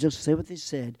I'm just saying what they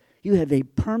said, you have a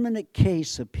permanent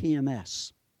case of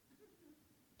PMS.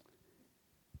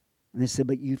 And they said,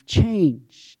 but you've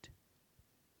changed.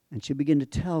 And she began to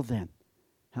tell them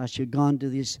how she had gone to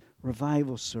these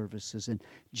revival services and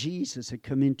Jesus had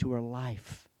come into her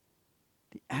life.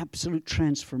 The absolute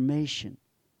transformation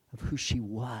of who she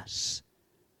was.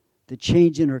 The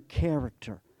change in her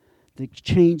character. The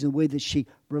change in the way that she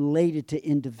related to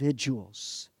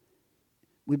individuals.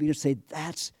 We begin to say,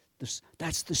 that's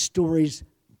the stories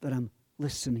that I'm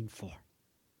listening for.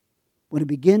 When I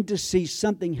begin to see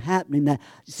something happening that,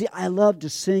 I love to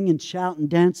sing and shout and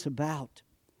dance about.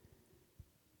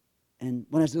 And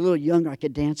when I was a little younger, I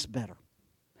could dance better.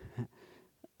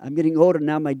 I'm getting older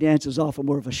now. My dance is often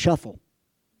more of a shuffle.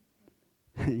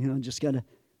 Just got to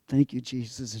thank you,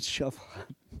 Jesus, and shuffle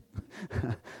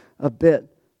a bit.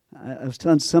 I was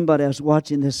telling somebody I was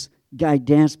watching this guy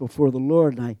dance before the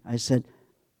Lord, and I said,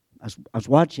 I was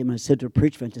watching him. I said to a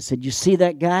preacher friend, I said, "You see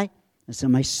that guy?" I said,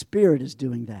 "My spirit is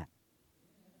doing that."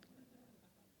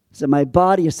 I said, "My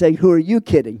body is saying, 'Who are you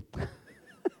kidding?'"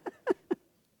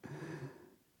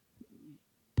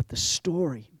 But the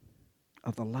story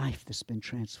of the life that's been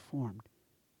transformed,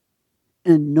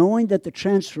 and knowing that the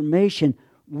transformation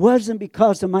wasn't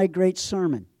because of my great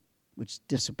sermon, which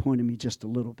disappointed me just a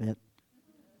little bit,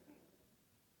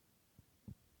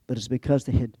 but it's because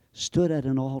they had stood at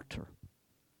an altar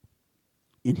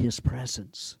in His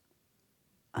presence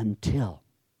until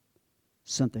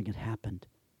something had happened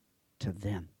to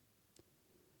them.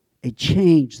 A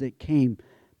change that came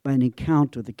by an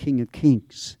encounter with the King of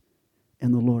Kings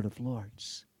and the Lord of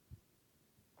Lords.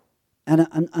 And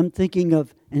I'm thinking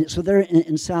of, and so there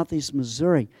in southeast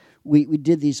Missouri, we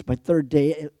did these by third day.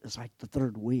 It was like the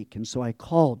third week. And so I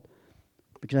called,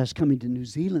 because I was coming to New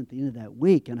Zealand at the end of that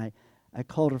week, and I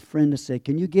called a friend to say,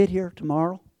 "Can you get here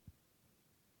tomorrow?"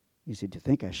 He said, "Do you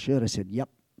think I should?" I said, "Yep."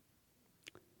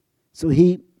 So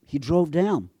he drove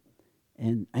down,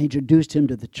 and I introduced him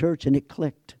to the church, and it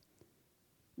clicked.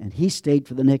 And he stayed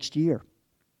for the next year.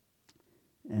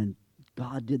 And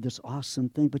God did this awesome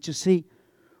thing. But you see,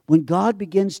 when God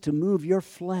begins to move, your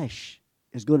flesh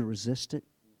is going to resist it.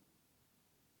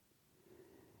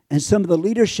 And some of the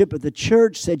leadership of the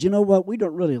church said, "You know what? We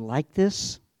don't really like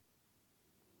this."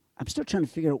 I'm still trying to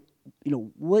figure out,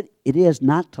 what it is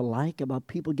not to like about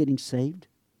people getting saved.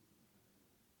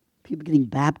 People getting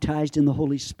baptized in the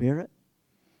Holy Spirit.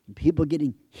 And people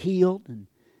getting healed. And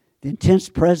the intense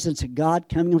presence of God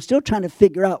coming. I'm still trying to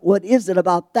figure out what is it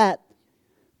about that.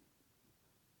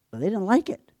 But they didn't like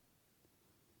it.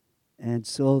 And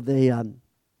so they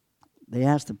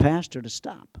asked the pastor to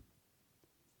stop.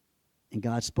 And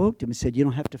God spoke to him and said, "You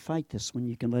don't have to fight this one.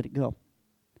 You can let it go."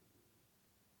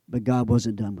 But God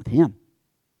wasn't done with him.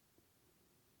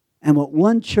 And what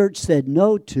one church said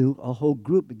no to, a whole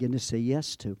group began to say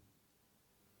yes to.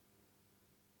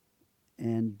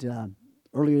 And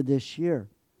earlier this year,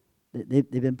 they've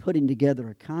been putting together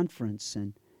a conference,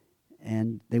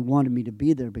 and they wanted me to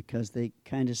be there because they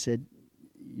kind of said,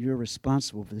 "You're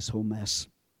responsible for this whole mess."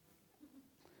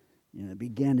 It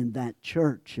began in that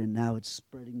church, and now it's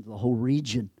spreading to the whole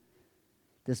region.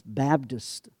 This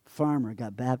Baptist farmer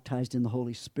got baptized in the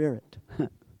Holy Spirit.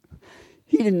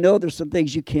 He didn't know there's some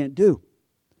things you can't do.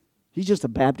 He's just a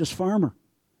Baptist farmer.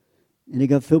 And he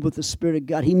got filled with the Spirit of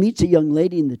God. He meets a young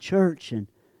lady in the church, and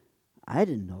I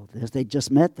didn't know this. They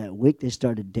just met that week. They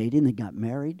started dating. They got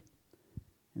married.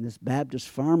 And this Baptist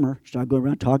farmer started going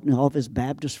around talking to all of his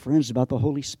Baptist friends about the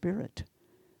Holy Spirit.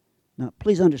 Now,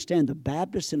 please understand, the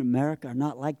Baptists in America are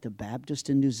not like the Baptists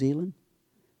in New Zealand.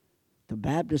 The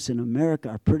Baptists in America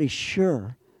are pretty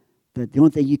sure that the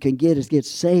only thing you can get is get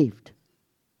saved.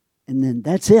 And then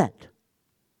that's it.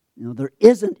 There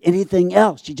isn't anything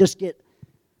else. You just get,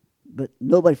 but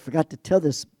nobody forgot to tell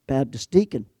this Baptist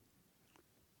deacon.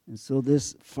 And so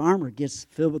this farmer gets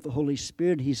filled with the Holy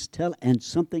Spirit. And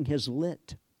something has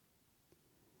lit.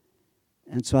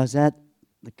 And so I was at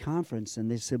the conference,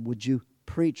 and they said, "Would you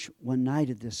preach one night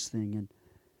of this thing?" And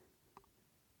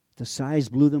the size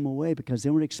blew them away because they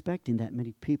weren't expecting that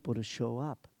many people to show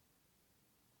up.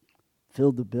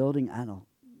 Filled the building, I don't know,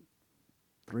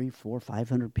 300, 400,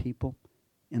 500 people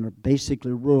in a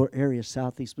basically rural area,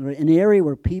 southeast Missouri, an area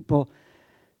where people,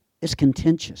 it's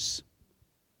contentious.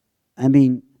 I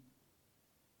mean,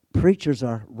 preachers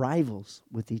are rivals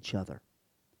with each other.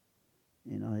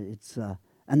 It's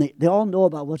and they all know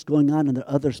about what's going on in the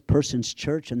other person's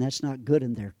church, and that's not good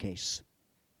in their case.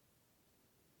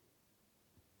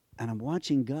 And I'm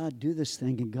watching God do this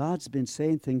thing, and God's been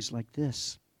saying things like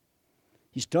this.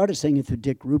 He started saying it through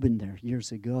Dick Rubin there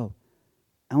years ago.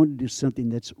 I want to do something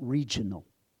that's regional.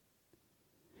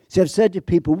 See, I've said to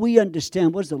people, we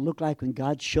understand what does it look like when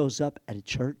God shows up at a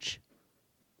church?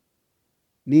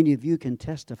 Many of you can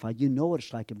testify. You know what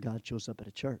it's like if God shows up at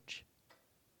a church.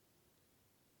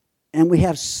 And we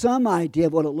have some idea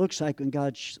of what it looks like when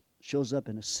God shows up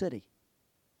in a city.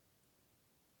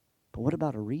 But what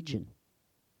about a region?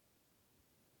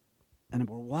 And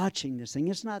we're watching this thing.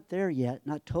 It's not there yet,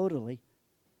 not totally.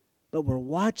 But we're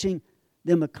watching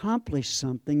them accomplish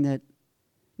something that...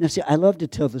 Now see, I love to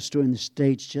tell the story in the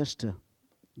States just to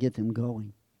get them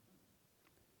going.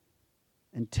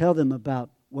 And tell them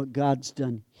about what God's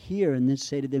done here, and then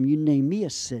say to them, "You name me a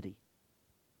city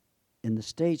in the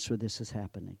States where this is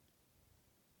happening."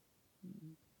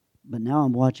 But now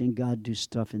I'm watching God do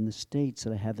stuff in the States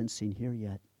that I haven't seen here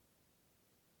yet.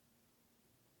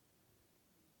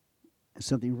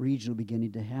 something regional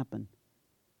beginning to happen.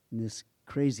 And this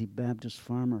crazy Baptist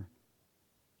farmer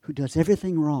who does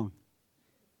everything wrong.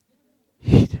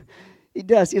 He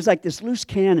does. He's like this loose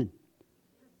cannon.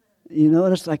 And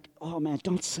it's like, oh man,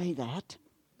 don't say that.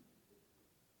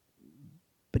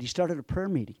 But he started a prayer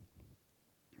meeting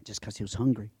just because he was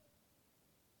hungry.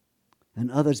 And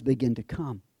others began to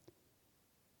come.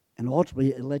 And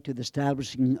ultimately it led to the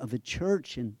establishing of a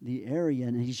church in the area.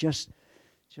 And he's just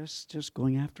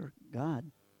going after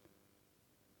God.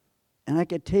 And I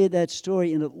could tell you that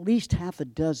story in at least half a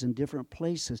dozen different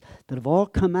places that have all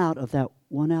come out of that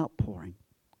one outpouring.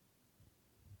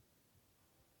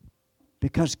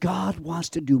 Because God wants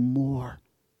to do more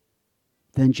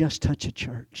than just touch a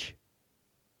church.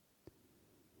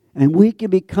 And we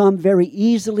can become very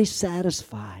easily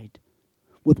satisfied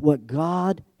with what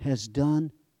God has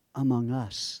done among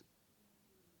us.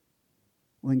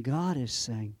 When God is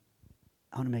saying,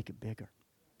 I want to make it bigger.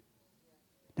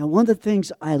 Now, one of the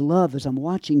things I love is I'm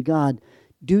watching God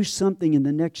do something in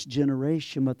the next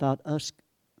generation without us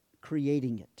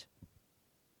creating it.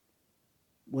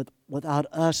 Without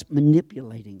us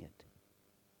manipulating it.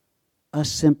 Us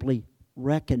simply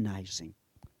recognizing.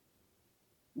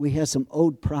 We have some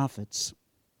old prophets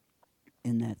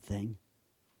in that thing.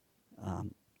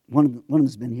 One of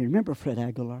them's been here. Remember Fred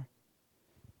Aguilar?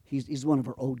 He's one of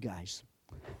our old guys.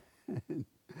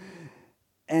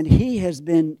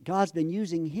 And God's been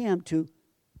using him to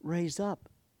raise up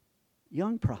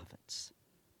young prophets.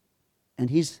 And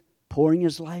he's pouring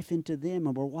his life into them,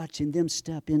 and we're watching them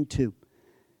step into.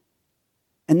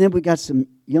 And then we got some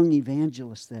young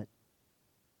evangelists that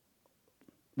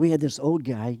we had this old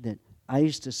guy that I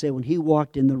used to say when he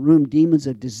walked in the room, demons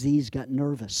of disease got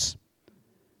nervous.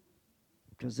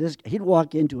 Because he'd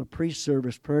walk into a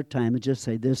pre-service prayer time and just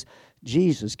say this,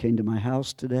 Jesus came to my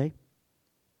house today.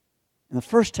 And the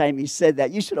first time he said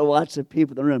that, you should have watched the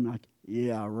people in the room. Like,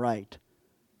 yeah, right.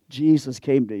 Jesus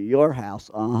came to your house.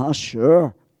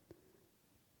 Sure.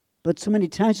 But so many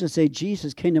times they say,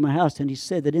 Jesus came to my house, and he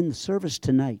said that in the service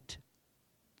tonight,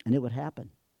 and it would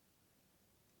happen.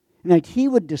 In fact, he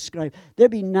would describe, there'd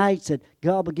be nights that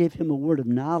God would give him a word of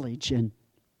knowledge, and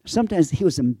sometimes he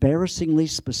was embarrassingly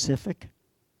specific.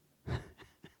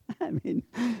 I mean,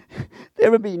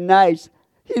 there would be nights,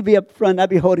 he'd be up front,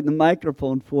 I'd be holding the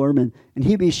microphone for him, and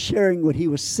he'd be sharing what he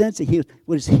was sensing, what he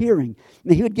was hearing.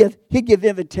 And he'd give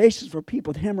invitations for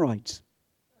people with hemorrhoids.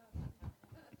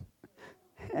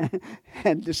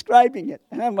 And describing it.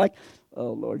 And I'm like,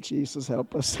 oh, Lord Jesus,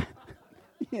 help us.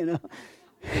 And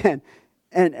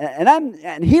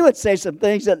he would say some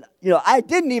things that, I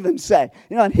didn't even say.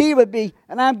 And he would be,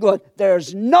 and I'm going,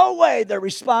 there's no way they're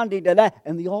responding to that.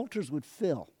 And the altars would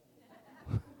fill.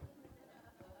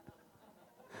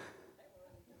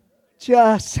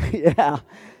 Yeah.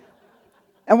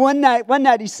 And one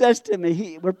night he says to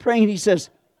me, we're praying, he says,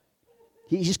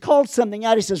 he's called something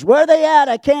out. He says, where are they at?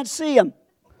 I can't see them.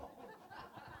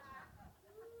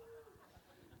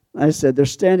 I said, they're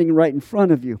standing right in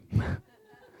front of you.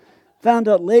 Found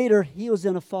out later he was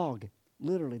in a fog.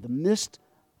 Literally, the mist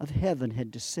of heaven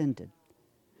had descended.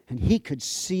 And he could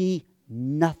see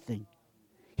nothing.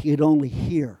 He could only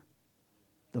hear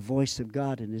the voice of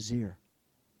God in his ear.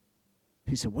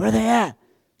 He said, where are they at?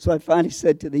 So I finally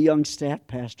said to the young staff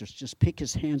pastors, just pick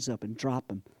his hands up and drop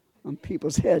them on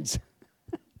people's heads.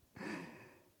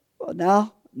 Well,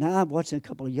 now I'm watching a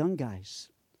couple of young guys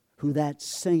who that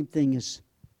same thing is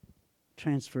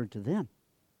transferred to them.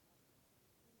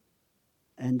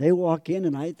 And they walk in,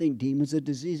 and I think demons of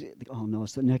disease. Oh, no,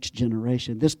 it's the next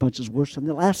generation. This bunch is worse than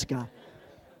the last guy.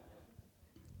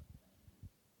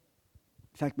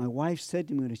 In fact, my wife said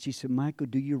to me, she said, Michael,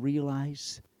 do you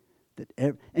realize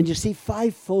that and you see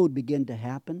fivefold begin to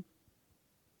happen?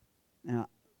 Now,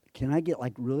 can I get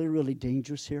really, really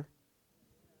dangerous here?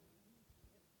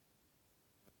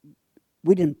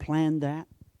 We didn't plan that.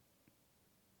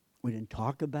 We didn't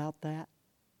talk about that.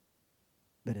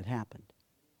 But it happened.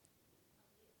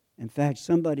 In fact,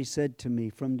 somebody said to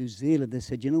me from New Zealand, they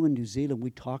said, in New Zealand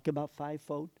we talk about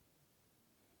fivefold.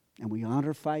 And we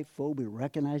honor fivefold. We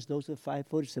recognize those with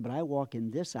fivefold. He said, but I walk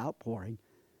in this outpouring,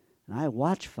 and I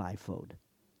watch fivefold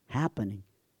happening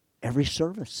every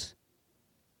service.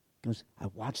 Because I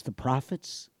watched the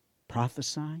prophets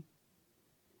prophesying.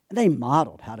 And they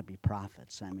modeled how to be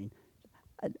prophets. I mean,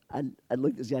 I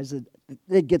looked at these guys,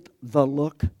 they'd get the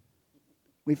look.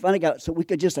 We finally got, so we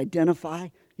could just identify,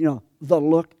 the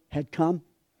look had come.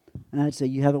 And I'd say,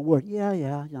 you have a word. Yeah,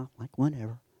 like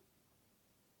whatever.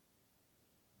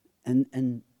 And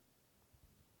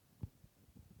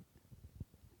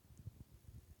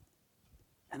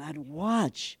I'd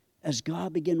watch as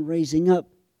God began raising up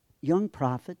young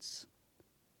prophets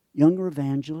younger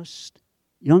evangelists,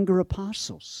 younger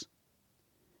apostles.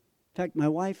 In fact, my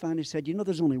wife finally said, you know,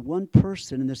 there's only one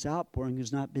person in this outpouring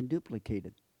who's not been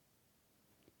duplicated.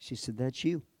 She said, that's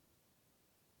you.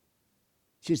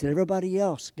 She said, everybody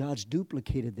else, God's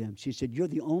duplicated them. She said, you're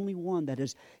the only one that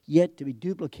has yet to be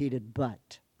duplicated,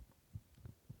 but.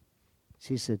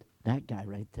 She said, that guy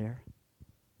right there,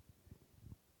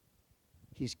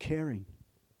 he's carrying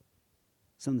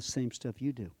some of the same stuff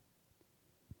you do.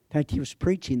 In fact, he was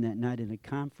preaching that night in a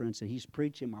conference, and he's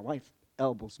preaching. My wife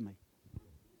elbows me.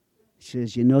 She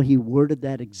says, you know, he worded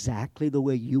that exactly the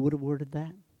way you would have worded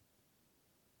that.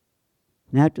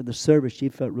 And after the service, she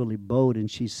felt really bold, and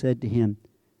she said to him,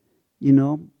 you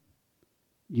know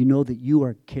that you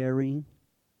are carrying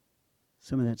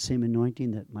some of that same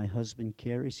anointing that my husband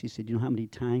carries. He said, you know how many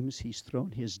times he's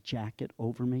thrown his jacket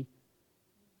over me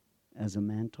as a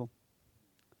mantle?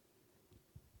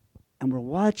 And we're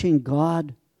watching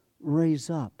God raise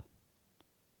up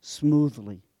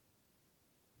smoothly,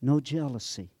 no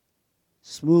jealousy,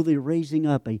 smoothly raising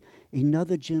up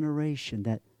another generation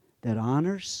that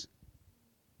honors,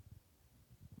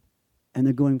 and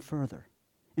they're going further.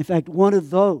 In fact, one of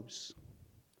those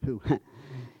who,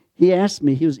 he asked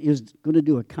me, he was going to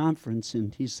do a conference,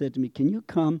 and he said to me, can you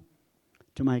come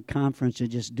to my conference and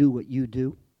just do what you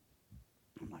do?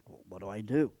 I'm like, well, what do I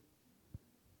do?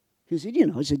 He said,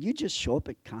 you just show up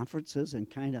at conferences and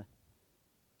kind of,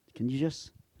 can you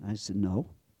just? I said, no.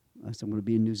 I said, I'm going to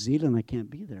be in New Zealand. I can't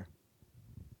be there.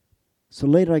 So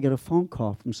later I got a phone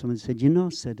call from someone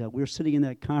that said, we were sitting in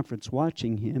that conference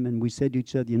watching him, and we said to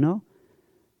each other,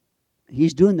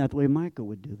 he's doing that the way Michael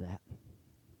would do that.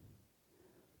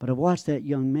 But I watched that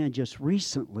young man just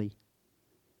recently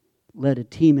led a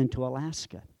team into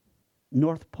Alaska,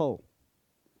 North Pole.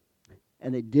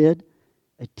 And they did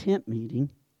a tent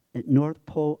meeting at North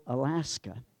Pole,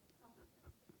 Alaska.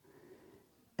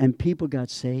 And people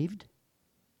got saved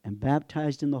and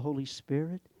baptized in the Holy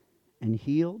Spirit and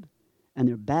healed. And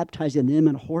they're baptizing them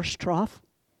in a horse trough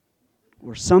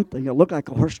or something. It looked like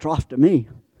a horse trough to me.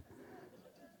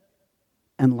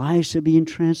 And lives are being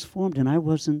transformed, and I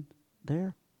wasn't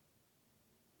there.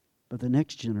 But the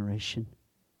next generation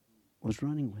was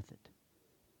running with it.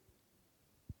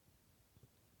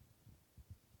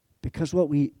 Because what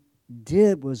we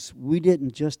did was we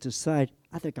didn't just decide,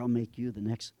 I think I'll make you the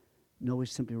next. No, we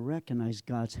simply recognized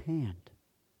God's hand.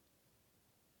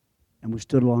 And we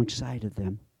stood alongside of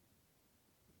them.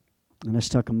 And I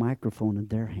stuck a microphone in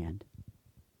their hand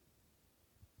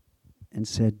and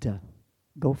said,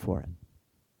 go for it.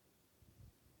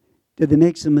 Did they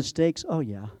make some mistakes? Oh,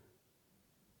 yeah.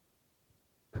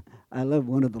 I love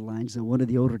one of the lines of one of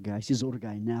the older guys. He's an older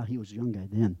guy now. He was a young guy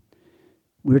then.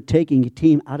 We were taking a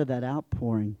team out of that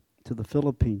outpouring to the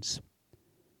Philippines.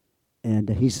 And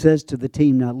he says to the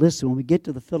team, now listen, when we get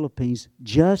to the Philippines,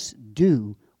 just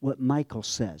do what Michael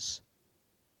says,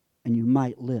 and you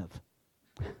might live.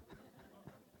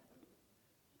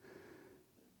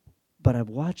 But I've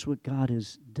watched what God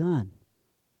has done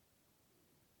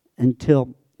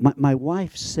until my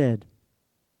wife said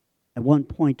at one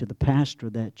point to the pastor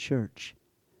of that church,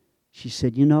 she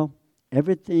said,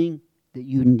 everything that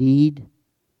you need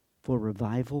for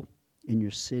revival in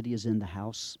your city is in the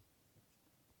house.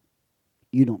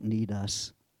 You don't need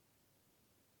us,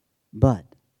 but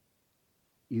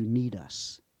you need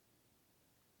us.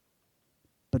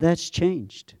 But that's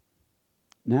changed.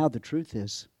 Now the truth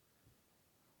is,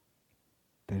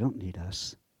 they don't need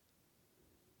us.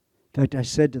 In fact, I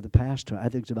said to the pastor, I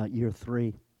think it's about year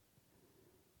 3,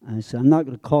 I said, I'm not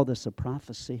going to call this a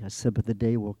prophecy. I said, but the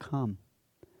day will come.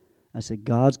 I said,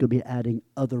 God's going to be adding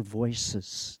other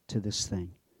voices to this thing.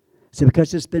 I said,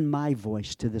 because it's been my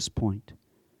voice to this point,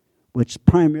 which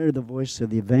primarily the voice of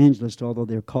the evangelist, although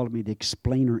they're calling me the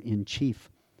explainer in chief.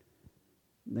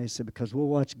 And they said, because we'll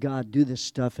watch God do this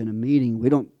stuff in a meeting. We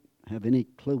don't have any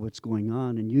clue what's going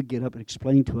on, and you get up and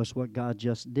explain to us what God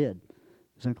just did.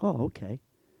 It's like, oh, okay.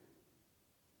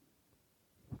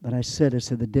 But I said,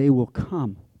 the day will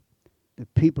come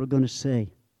that people are going to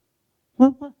say,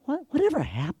 whatever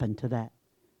happened to that?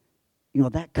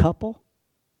 That couple?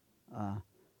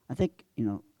 I think,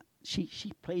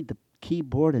 she played the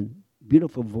keyboard and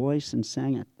beautiful voice and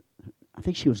sang it. I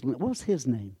think she was, what was his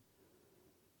name?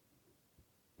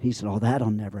 He said, oh,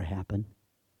 that'll never happen.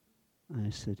 I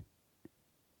said,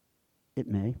 it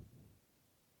may.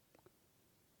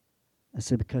 I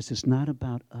said, because it's not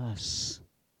about us.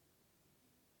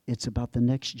 It's about the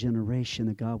next generation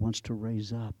that God wants to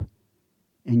raise up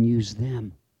and use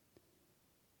them.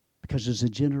 Because there's a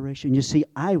generation. You see,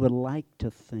 I would like to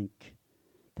think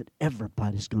that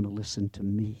everybody's going to listen to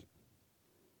me.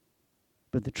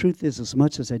 But the truth is, as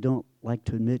much as I don't like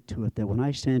to admit to it, that when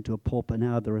I stand to a pulpit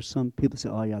now, there are some people say,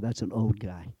 oh yeah, that's an old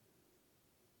guy.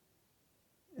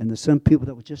 And there's some people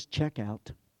that will just check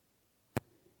out.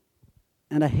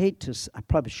 And I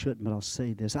probably shouldn't, but I'll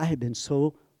say this. I have been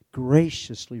so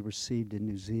graciously received in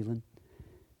New Zealand.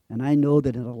 And I know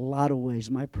that in a lot of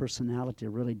ways, my personality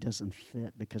really doesn't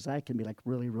fit because I can be like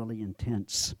really, really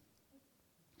intense.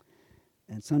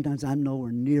 And sometimes I'm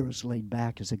nowhere near as laid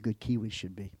back as a good Kiwi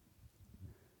should be.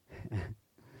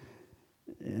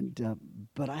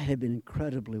 But I have been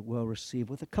incredibly well received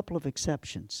with a couple of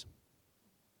exceptions.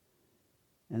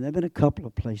 And there have been a couple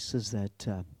of places that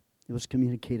it was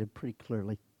communicated pretty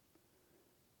clearly.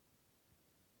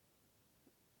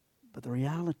 But the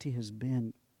reality has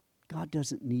been, God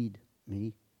doesn't need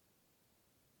me.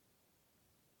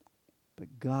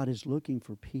 But God is looking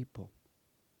for people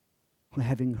who,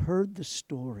 having heard the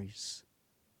stories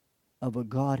of what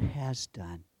God has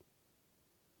done,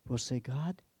 will say,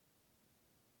 God,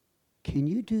 can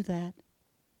you do that?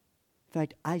 In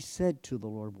fact, I said to the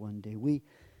Lord one day,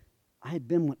 I had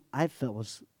been what I felt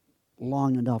was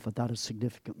long enough without a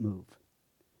significant move.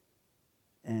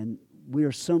 And we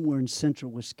are somewhere in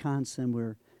central Wisconsin.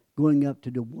 We're going up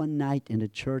to do one night in a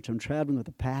church. I'm traveling with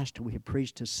a pastor we had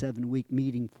preached a 7-week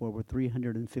meeting for where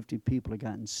 350 people had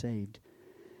gotten saved.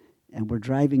 And we're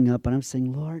driving up, and I'm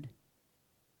saying, Lord,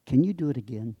 can you do it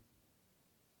again?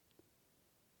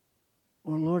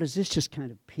 Or, Lord, is this just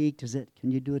kind of peaked?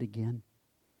 Can you do it again?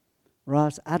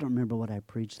 Ross, I don't remember what I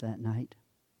preached that night.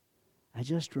 I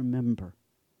just remember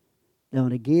that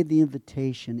when I gave the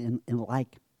invitation, in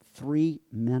like 3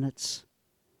 minutes,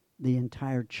 the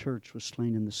entire church was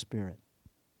slain in the Spirit.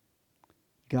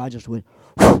 God just went,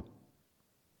 whoosh.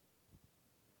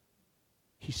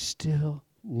 He's still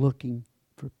looking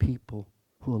for people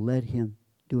who will let Him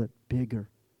do it bigger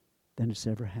than it's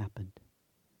ever happened.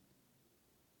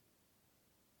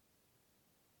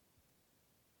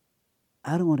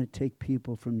 I don't want to take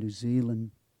people from New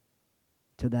Zealand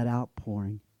to that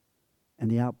outpouring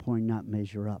and the outpouring not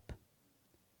measure up.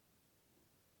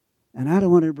 And I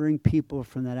don't want to bring people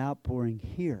from that outpouring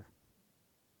here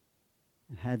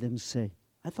and have them say,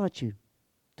 I thought you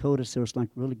told us there was like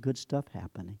really good stuff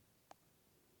happening.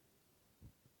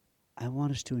 I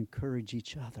want us to encourage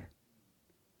each other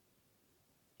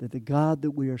that the God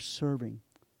that we are serving,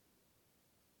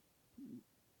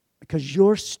 because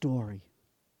your story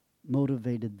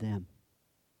motivated them.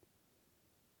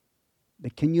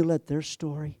 But can you let their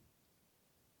story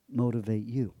motivate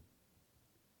you?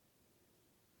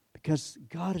 Because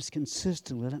God has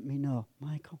consistently let me know,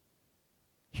 Michael,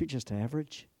 you're just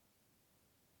average.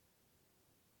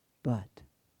 But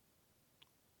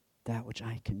that which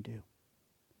I can do.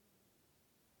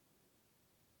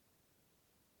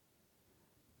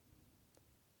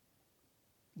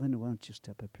 Linda, why don't you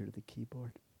step up here to the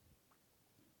keyboard?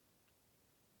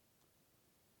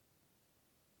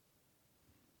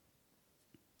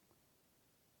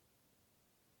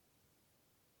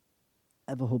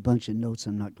 I have a whole bunch of notes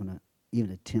I'm not going to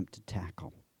even attempt to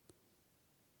tackle.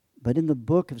 But in the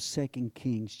book of 2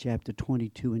 Kings, chapter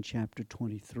 22 and chapter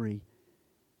 23,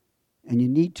 and you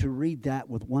need to read that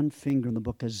with one finger in the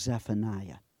book of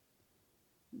Zephaniah.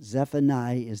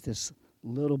 Zephaniah is this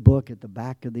little book at the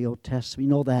back of the Old Testament. You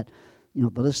know that,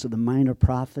 the list of the minor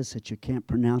prophets that you can't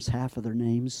pronounce half of their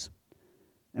names?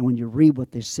 And when you read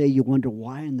what they say, you wonder,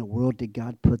 why in the world did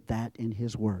God put that in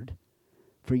His Word?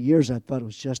 For years, I thought it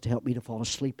was just to help me to fall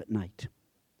asleep at night.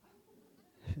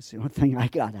 It's the only thing I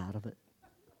got out of it.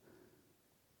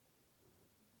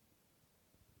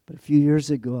 But a few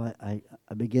years ago, I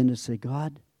began to say,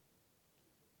 God,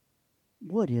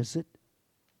 what is it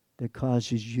that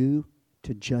causes you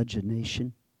to judge a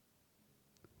nation?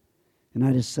 And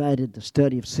I decided the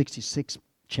study of 66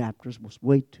 chapters was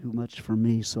way too much for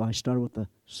me, so I started with the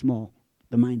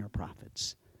minor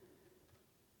prophets.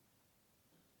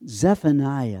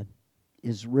 Zephaniah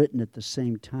is written at the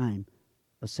same time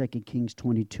of 2 Kings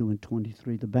 22 and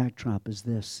 23. The backdrop is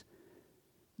this.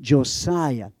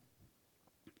 Josiah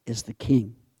is the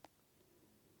king.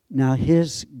 Now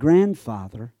his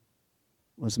grandfather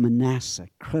was Manasseh,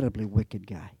 incredibly wicked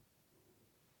guy.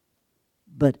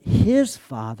 But his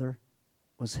father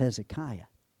was Hezekiah,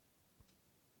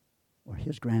 or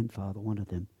his grandfather, one of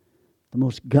them, the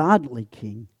most godly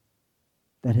king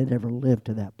that had ever lived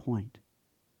to that point.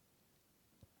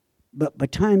 But by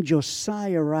the time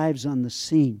Josiah arrives on the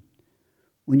scene,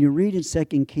 when you read in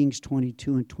 2 Kings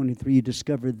 22 and 23, you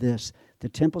discover this. The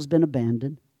temple's been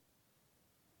abandoned.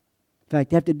 In fact,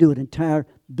 they have to do an entire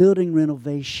building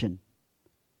renovation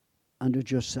under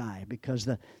Josiah because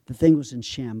the thing was in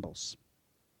shambles.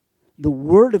 the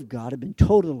Word of God had been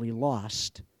totally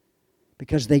lost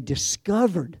because they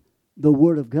discovered the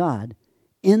Word of God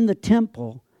in the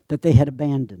temple that they had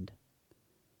abandoned.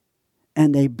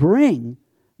 And they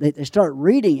start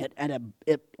reading it, and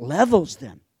it levels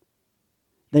them.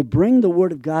 They bring the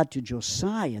Word of God to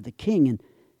Josiah, the king, and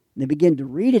they begin to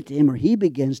read it to him, or he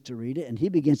begins to read it, and he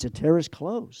begins to tear his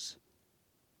clothes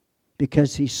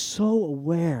because he's so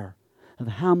aware of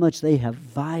how much they have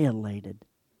violated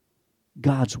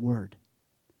God's Word.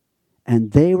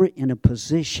 And they were in a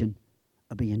position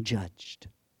of being judged.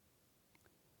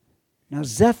 Now,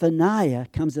 Zephaniah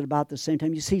comes at about the same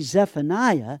time. You see,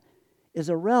 Zephaniah is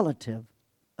a relative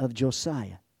of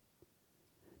Josiah.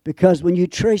 Because when you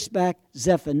trace back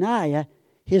Zephaniah,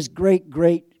 his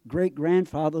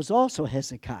great-great-great-grandfather was also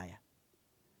Hezekiah.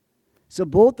 So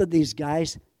both of these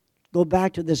guys go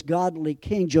back to this godly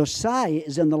king. Josiah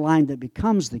is in the line that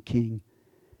becomes the king.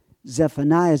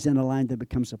 Zephaniah is in the line that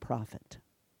becomes a prophet.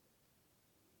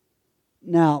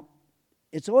 Now,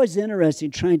 it's always interesting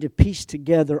trying to piece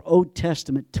together Old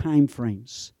Testament time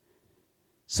frames.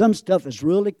 Some stuff is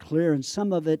really clear, and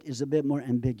some of it is a bit more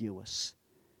ambiguous.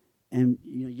 And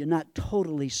you're not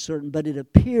totally certain, but it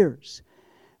appears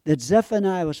that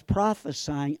Zephaniah was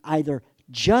prophesying either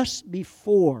just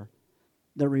before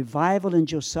the revival in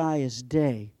Josiah's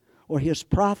day, or he was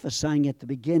prophesying at the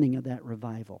beginning of that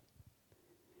revival.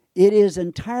 It is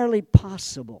entirely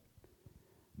possible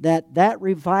that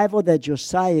revival that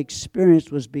Josiah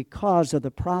experienced was because of the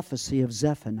prophecy of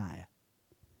Zephaniah.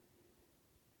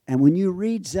 And when you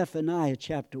read Zephaniah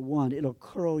chapter 1, it'll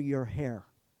curl your hair.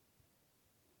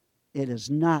 It is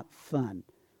not fun.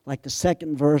 Like the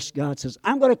second verse, God says,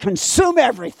 I'm going to consume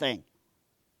everything.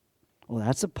 Well,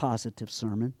 that's a positive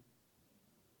sermon.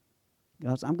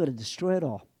 God says, I'm going to destroy it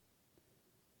all.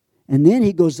 And then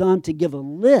he goes on to give a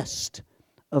list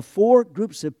of 4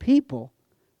 groups of people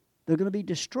that are going to be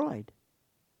destroyed.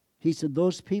 He said,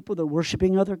 those people that are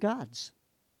worshiping other gods.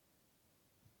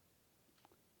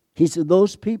 He said,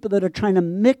 those people that are trying to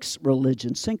mix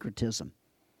religion, syncretism,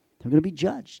 they're going to be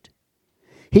judged.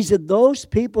 He said, those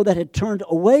people that had turned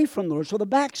away from the Lord, so the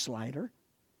backslider.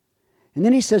 And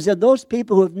then he says that those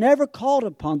people who have never called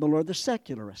upon the Lord, the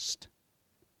secularist.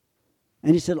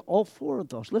 And he said, all 4 of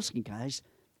those. Listen, guys,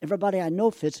 everybody I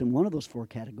know fits in one of those 4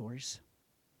 categories.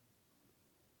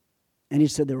 And he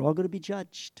said, they're all going to be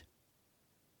judged.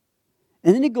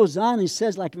 And then he goes on and he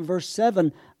says, like in verse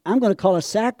 7, I'm going to call a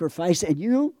sacrifice, and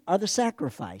you are the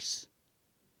sacrifice.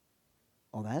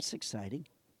 Oh, that's exciting.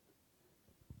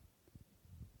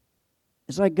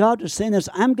 It's like God was saying this,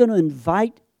 I'm going to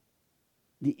invite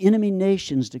the enemy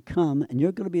nations to come, and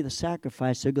you're going to be the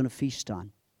sacrifice they're going to feast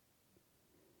on.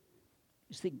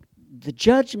 You see, the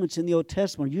judgments in the Old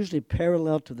Testament are usually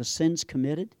parallel to the sins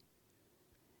committed.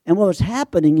 And what was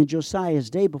happening in Josiah's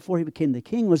day before he became the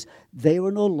king was they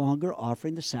were no longer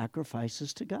offering the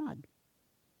sacrifices to God.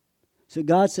 So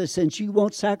God says, since you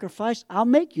won't sacrifice, I'll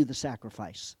make you the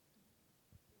sacrifice.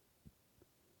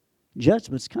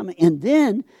 Judgment's coming. And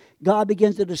then God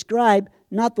begins to describe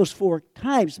not those 4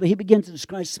 types, but he begins to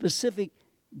describe specific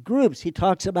groups. He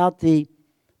talks about the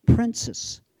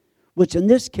princes, which in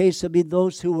this case would be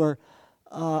those who were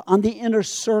on the inner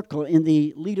circle in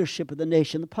the leadership of the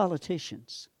nation, the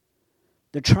politicians,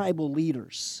 the tribal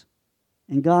leaders.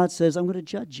 And God says, I'm going to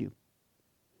judge you.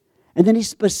 And then he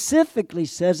specifically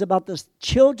says about the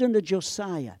children of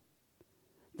Josiah,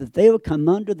 that they will come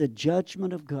under the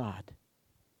judgment of God.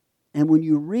 And when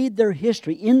you read their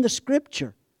history in the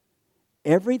Scripture,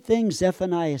 everything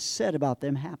Zephaniah said about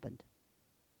them happened.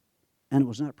 And it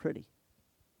was not pretty.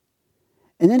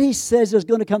 And then he says there's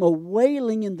going to come a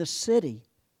wailing in the city.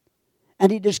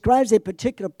 And he describes a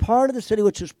particular part of the city,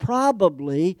 which is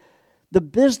probably the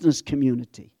business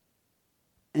community.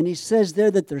 And he says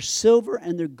there that their silver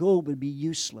and their gold would be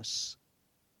useless.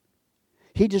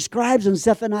 He describes in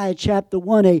Zephaniah chapter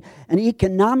 1 an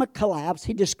economic collapse.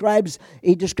 He describes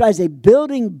a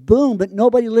building boom, but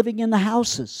nobody living in the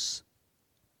houses.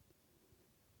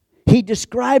 He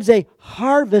describes a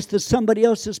harvest that somebody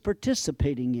else is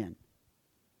participating in.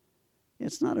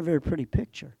 It's not a very pretty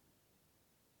picture.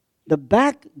 The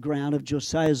background of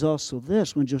Josiah is also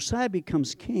this. When Josiah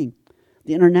becomes king,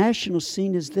 the international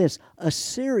scene is this.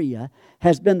 Assyria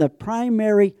has been the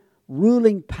primary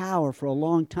ruling power for a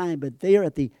long time, but they are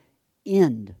at the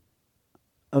end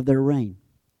of their reign.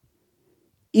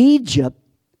 Egypt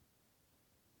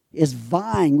is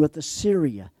vying with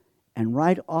Assyria, and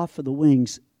right off of the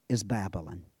wings is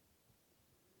Babylon.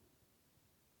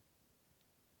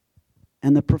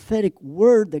 And the prophetic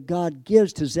word that God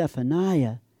gives to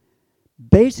Zephaniah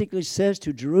basically says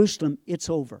to Jerusalem, it's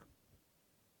over.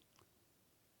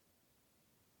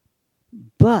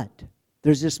 But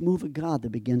there's this move of God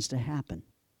that begins to happen.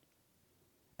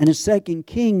 And in 2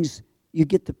 Kings, you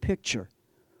get the picture.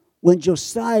 When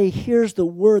Josiah hears the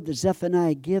word that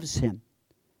Zephaniah gives him,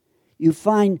 you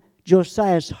find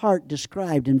Josiah's heart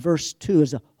described in verse 2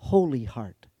 as a holy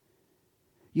heart.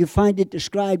 You find it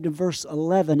described in verse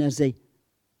 11 as a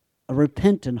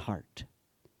repentant heart.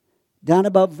 Down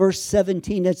about verse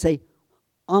 17, it's a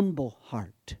humble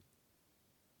heart.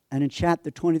 And in chapter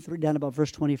 23, down about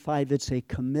verse 25, it's a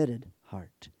committed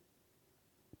heart.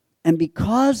 And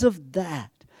because of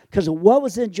that, because of what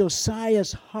was in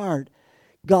Josiah's heart,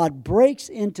 God breaks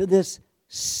into this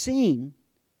scene.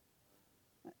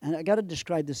 And I got to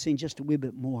describe this scene just a wee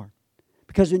bit more.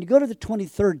 Because when you go to the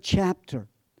 23rd chapter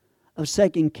of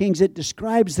 2 Kings, it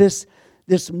describes this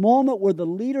moment where the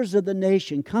leaders of the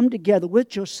nation come together with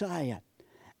Josiah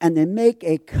and they make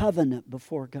a covenant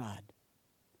before God.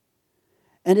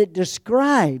 And it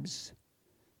describes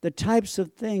the types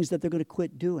of things that they're going to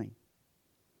quit doing.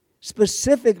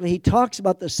 Specifically, he talks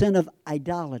about the sin of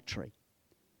idolatry.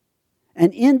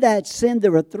 And in that sin,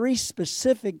 there were 3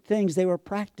 specific things they were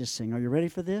practicing. Are you ready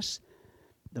for this?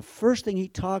 The first thing he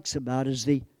talks about is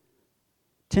the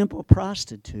temple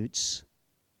prostitutes,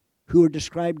 who are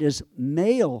described as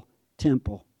male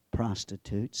temple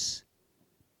prostitutes.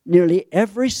 Nearly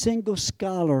every single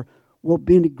scholar will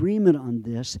be in agreement on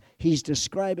this. He's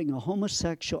describing a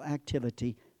homosexual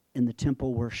activity in the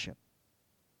temple worship.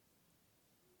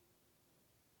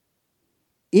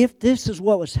 If this is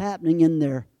what was happening in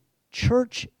their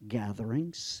church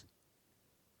gatherings,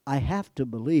 I have to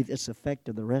believe it's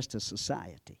affected the rest of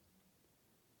society.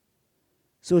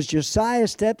 So as Josiah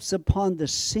steps upon the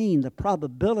scene, the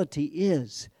probability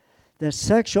is that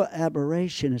sexual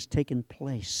aberration has taken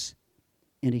place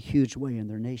in a huge way in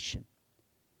their nation.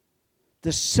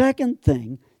 The second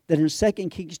thing that in 2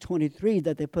 Kings 23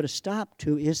 that they put a stop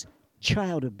to is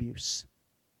child abuse.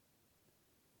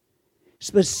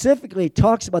 Specifically, it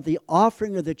talks about the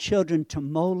offering of the children to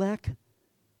Molech,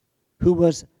 who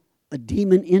was a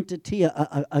demon entity,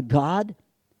 a god.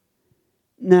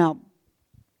 Now,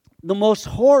 the most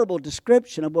horrible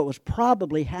description of what was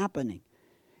probably happening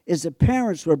is the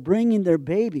parents were bringing their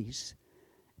babies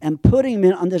and putting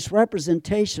them on this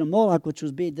representation of Moloch, which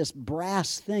would be this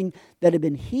brass thing that had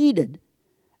been heated,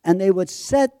 and they would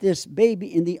set this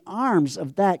baby in the arms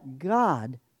of that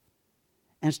god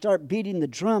and start beating the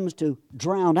drums to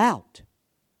drown out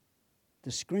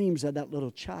the screams of that little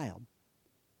child,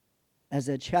 as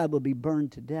that child would be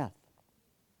burned to death.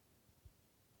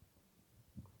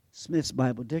 Smith's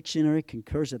Bible Dictionary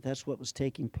concurs that that's what was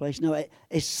taking place. Now,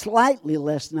 a slightly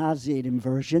less nauseating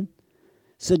version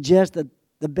suggests that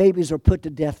the babies are put to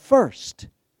death first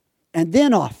and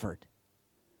then offered.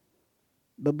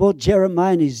 But both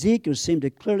Jeremiah and Ezekiel seem to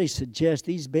clearly suggest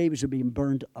these babies are being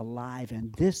burned alive,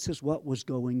 and this is what was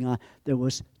going on. There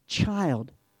was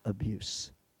child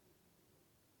abuse.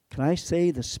 Can I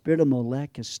say the spirit of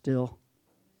Molech is still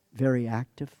very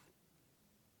active?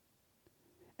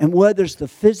 And whether it's the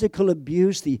physical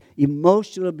abuse, the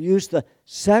emotional abuse, the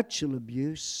sexual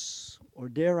abuse, or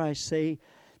dare I say,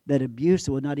 that abuse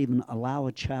that would not even allow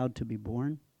a child to be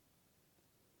born,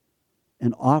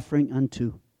 an offering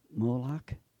unto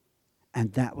Moloch,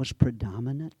 and that was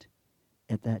predominant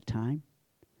at that time.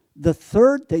 The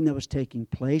third thing that was taking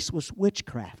place was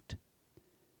witchcraft.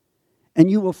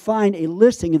 And you will find a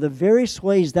listing of the various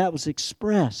ways that was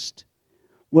expressed,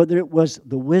 whether it was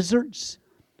the wizards,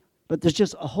 but there's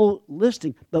just a whole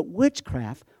listing. But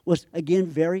witchcraft was, again,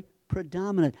 very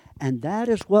predominant. And that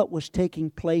is what was taking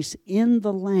place in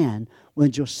the land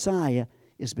when Josiah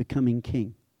is becoming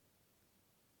king.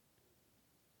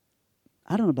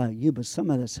 I don't know about you, but some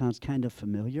of that sounds kind of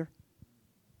familiar.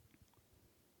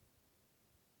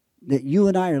 That you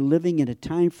and I are living in a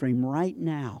time frame right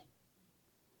now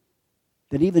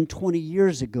that even 20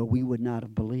 years ago we would not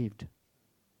have believed.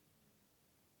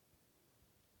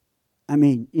 I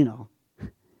mean, you know,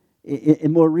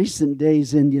 in more recent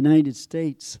days in the United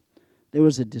States, there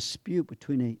was a dispute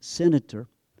between a senator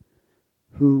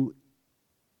who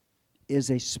is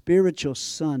a spiritual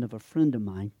son of a friend of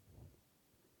mine,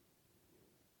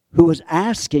 who was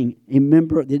asking a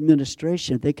member of the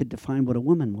administration if they could define what a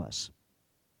woman was.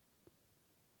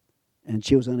 And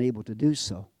she was unable to do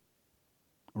so,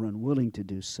 or unwilling to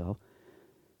do so.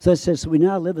 So I said, so we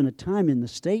now live in a time, in the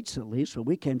States at least, where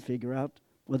we can't figure out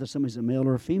whether somebody's a male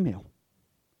or a female.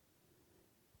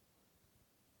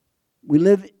 We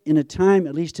live in a time,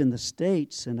 at least in the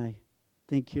States, and I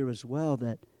think here as well,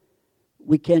 that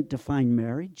we can't define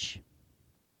marriage.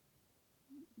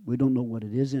 We don't know what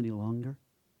it is any longer.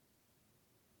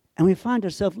 And we find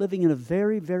ourselves living in a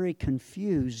very, very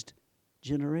confused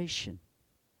generation.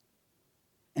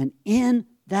 And in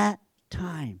that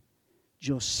time,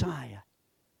 Josiah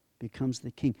becomes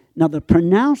the king. Now the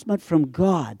pronouncement from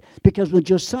God, because when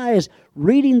Josiah is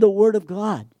reading the Word of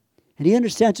God, and he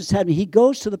understands what's happening, he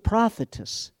goes to the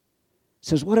prophetess,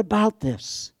 says, what about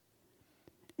this?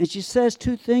 And she says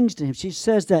two things to him. She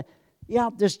says that, yeah,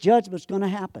 this judgment's going to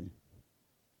happen.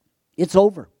 It's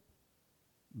over.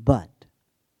 But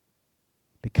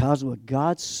because of what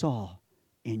God saw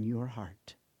in your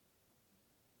heart,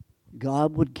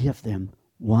 God would give them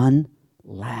one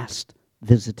last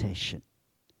visitation.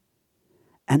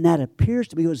 And that appears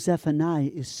to be what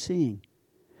Zephaniah is seeing.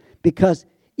 Because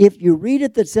if you read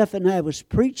it that Zephaniah was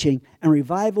preaching and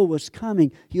revival was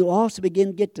coming, you also begin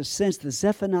to get the sense that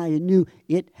Zephaniah knew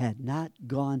it had not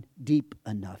gone deep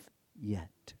enough yet.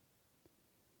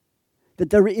 That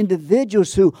there were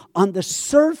individuals who, on the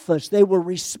surface, they were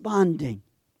responding.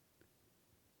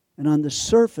 And on the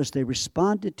surface, they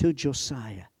responded to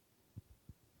Josiah.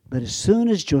 But as soon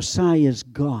as Josiah is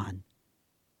gone,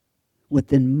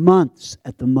 within months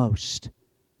at the most,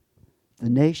 the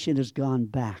nation has gone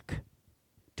back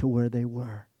to where they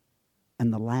were.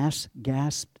 And the last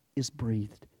gasp is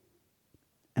breathed.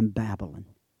 And Babylon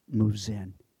moves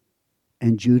in.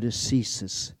 And Judah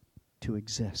ceases to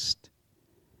exist.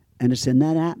 And it's in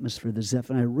that atmosphere that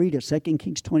Zephaniah, read it, 2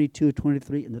 Kings 22,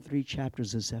 23, and the 3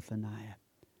 chapters of Zephaniah.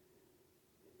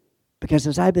 Because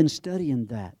as I've been studying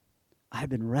that, I've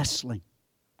been wrestling.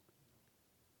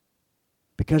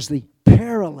 Because the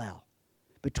parallel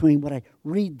between what I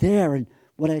read there and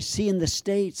what I see in the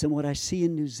States and what I see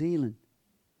in New Zealand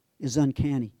is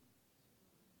uncanny.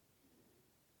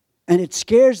 And it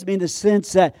scares me in the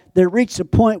sense that there reached a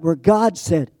point where God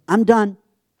said, I'm done.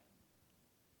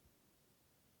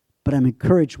 But I'm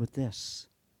encouraged with this.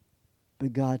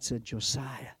 But God said,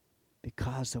 Josiah,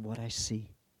 because of what I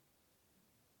see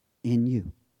in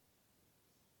you,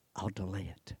 I'll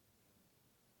delay it.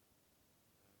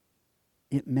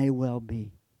 It may well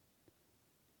be.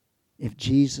 If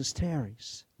Jesus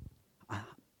tarries,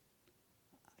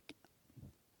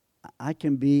 I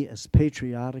can be as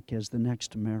patriotic as the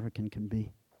next American can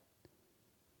be.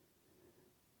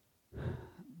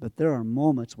 But there are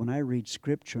moments when I read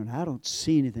Scripture and I don't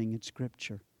see anything in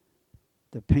Scripture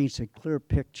that paints a clear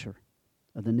picture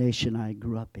of the nation I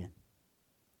grew up in.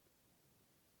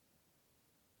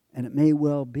 And it may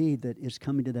well be that it's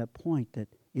coming to that point that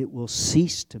it will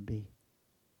cease to be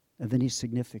of any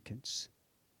significance.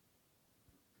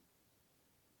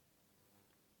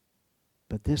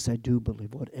 But this I do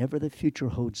believe, whatever the future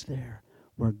holds there,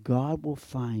 where God will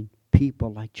find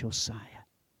people like Josiah,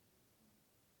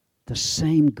 the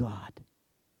same God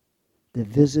that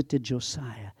visited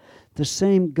Josiah, the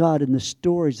same God in the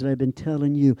stories that I've been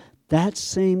telling you, that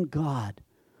same God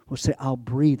will say, I'll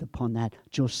breathe upon that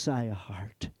Josiah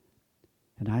heart,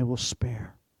 and I will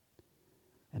spare,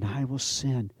 and I will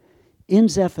send. In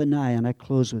Zephaniah, and I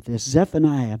close with this,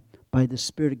 Zephaniah, by the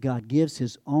Spirit of God, gives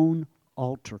his own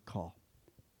altar call.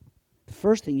 The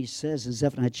first thing he says in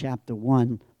Zephaniah chapter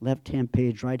 1, left-hand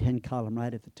page, right-hand column,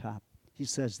 right at the top. He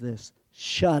says this,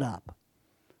 shut up.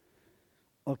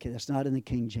 Okay, that's not in the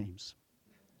King James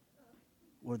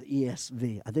or the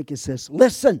ESV. I think it says,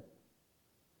 listen.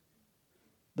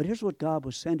 But here's what God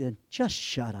was saying, just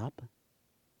shut up.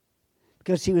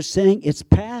 Because he was saying, it's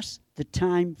past the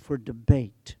time for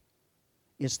debate.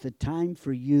 It's the time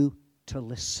for you to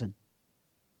listen.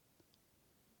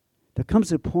 There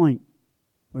comes a point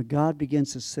where God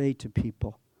begins to say to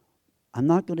people, I'm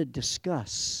not going to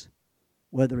discuss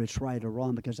whether it's right or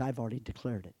wrong because I've already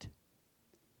declared it.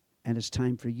 And it's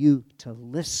time for you to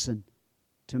listen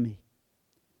to me.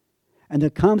 And there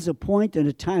comes a point and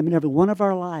a time in every one of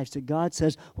our lives that God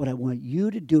says, what I want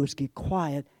you to do is get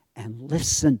quiet and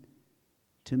listen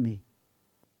to me.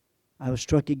 I was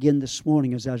struck again this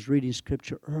morning as I was reading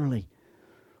Scripture early,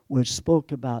 where it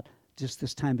spoke about just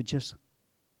this time, but just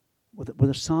where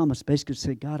the psalmist basically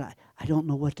said, God, I don't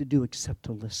know what to do except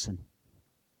to listen.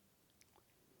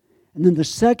 And then the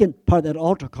second part of that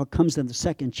altar call comes in the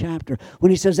second chapter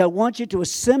when he says, I want you to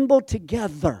assemble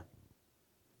together.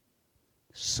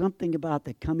 Something about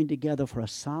the coming together for a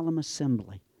solemn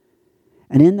assembly.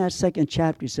 And in that second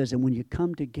chapter he says, and when you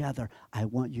come together, I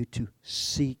want you to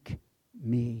seek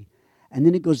me. And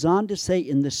then it goes on to say,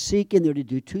 in the seeking, they were to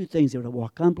do two things. They were to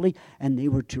walk humbly, and they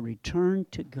were to return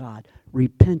to God.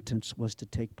 Repentance was to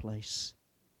take place.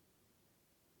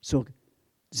 So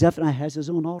Zephaniah has his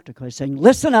own altar call. He's saying,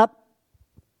 listen up,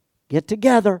 get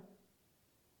together,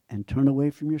 and turn away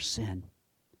from your sin.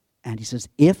 And he says,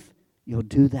 if you'll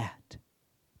do that,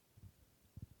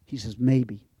 he says,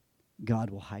 maybe God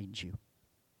will hide you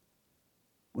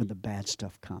when the bad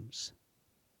stuff comes.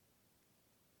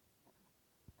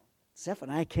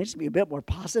 Zephaniah, can't you be a bit more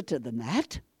positive than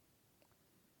that?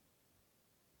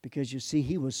 Because you see,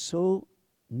 he was so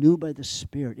new by the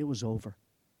Spirit, it was over.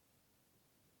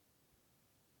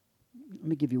 Let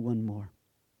me give you one more.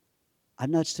 I've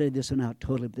not studied this one out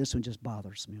totally, but this one just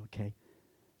bothers me, okay?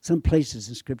 Some places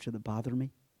in Scripture that bother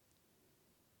me.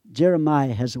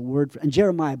 Jeremiah has a word, and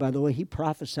Jeremiah, by the way, he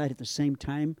prophesied at the same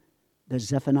time that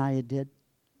Zephaniah did,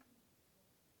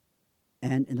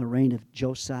 and in the reign of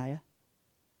Josiah.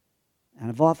 And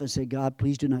I've often said, God,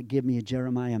 please do not give me a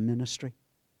Jeremiah ministry.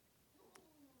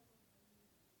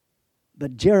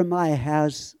 But Jeremiah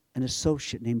has an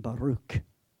associate named Baruch.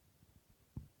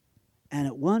 And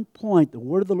at one point, the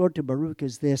word of the Lord to Baruch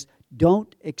is this: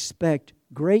 don't expect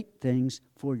great things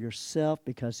for yourself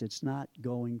because it's not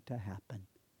going to happen.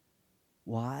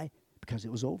 Why? Because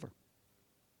it was over.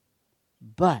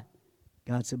 But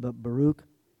God said, but Baruch,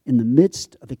 in the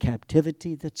midst of the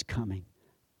captivity that's coming,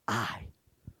 I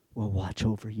will watch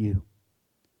over you.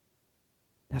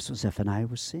 That's what Zephaniah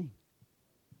was seeing.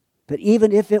 But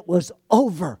even if it was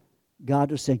over,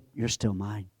 God was saying, you're still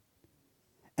mine.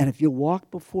 And if you walk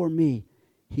before me,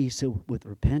 he said, with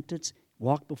repentance,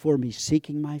 walk before me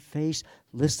seeking my face,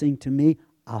 listening to me,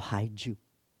 I'll hide you.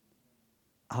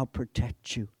 I'll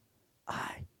protect you.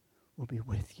 I will be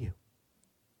with you.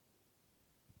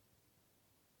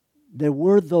 There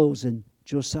were those in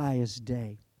Josiah's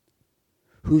day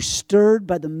who, stirred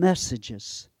by the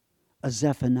messages of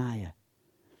Zephaniah,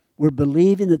 were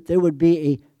believing that there would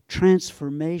be a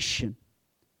transformation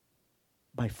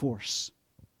by force.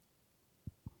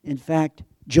 In fact,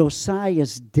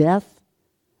 Josiah's death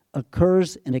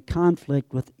occurs in a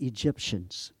conflict with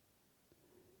Egyptians.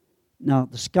 Now,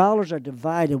 the scholars are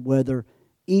divided whether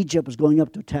Egypt was going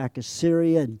up to attack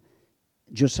Assyria and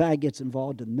Josiah gets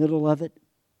involved in the middle of it,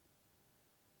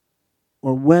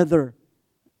 or whether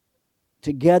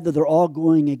together they're all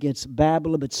going against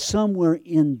Babylon, but somewhere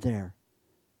in there,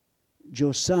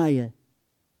 Josiah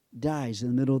dies in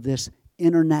the middle of this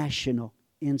international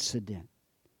incident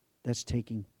that's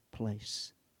taking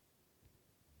place.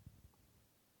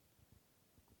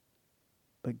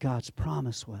 But God's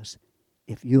promise was,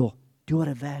 if you'll do what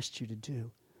I've asked you to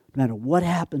do, no matter what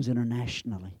happens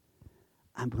internationally,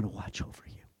 I'm going to watch over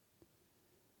you.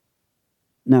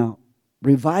 Now,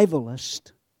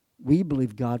 revivalists, we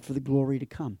believe God for the glory to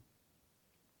come.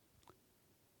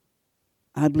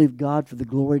 I believe God for the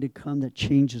glory to come that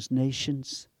changes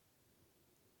nations.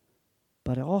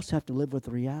 But I also have to live with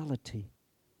the reality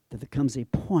that there comes a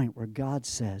point where God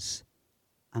says,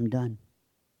 I'm done.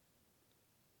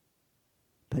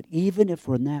 But even if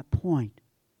we're in that point,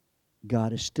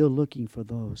 God is still looking for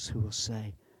those who will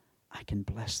say, I can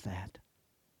bless that.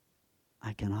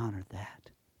 I can honor that.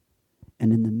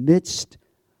 And in the midst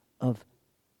of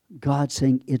God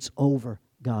saying it's over,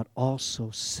 God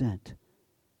also sent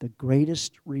the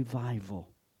greatest revival,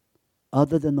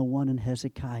 other than the one in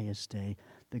Hezekiah's day,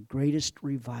 the greatest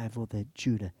revival that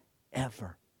Judah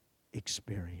ever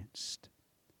experienced.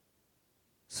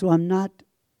 So I'm not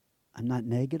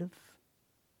negative.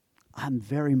 I'm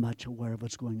very much aware of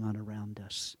what's going on around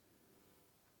us.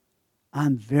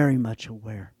 I'm very much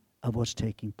aware of what's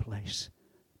taking place.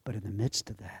 But in the midst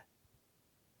of that,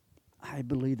 I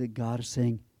believe that God is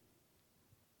saying,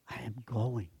 I am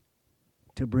going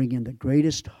to bring in the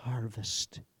greatest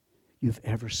harvest you've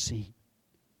ever seen.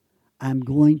 I'm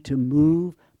going to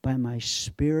move by my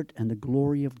Spirit, and the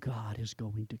glory of God is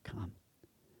going to come.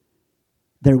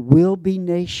 There will be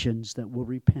nations that will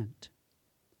repent,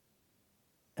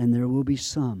 and there will be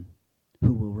some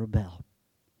who will rebel.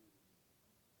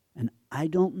 And I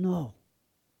don't know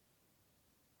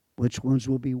which ones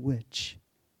will be which,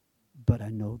 but I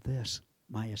know this: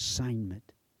 my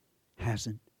assignment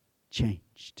hasn't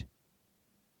changed,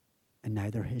 and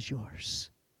neither has yours.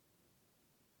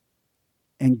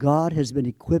 And God has been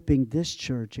equipping this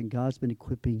church, and God's been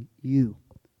equipping you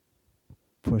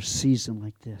for a season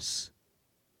like this.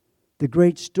 The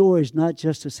great story is not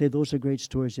just to say those are great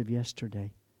stories of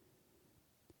yesterday.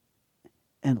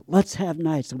 And let's have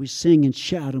nights that we sing and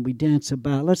shout and we dance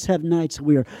about. Let's have nights that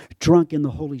we are drunk in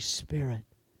the Holy Spirit.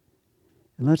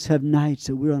 And let's have nights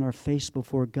that we're on our face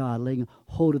before God, laying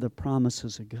hold of the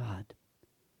promises of God.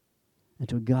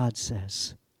 Until God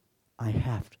says, I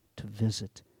have to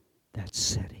visit that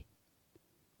city.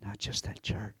 Not just that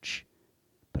church,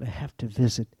 but I have to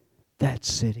visit that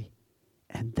city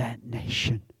and that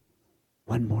nation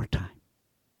one more time.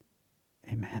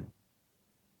 Amen.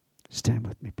 Stand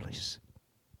with me, please.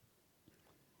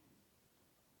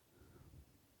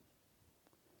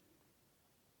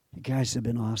 You guys have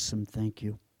been awesome. Thank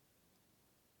you.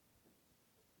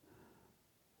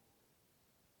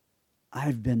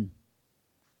 I've been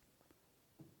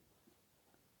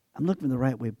I'm looking for the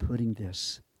right way of putting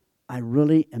this. I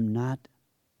really am not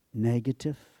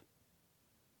negative.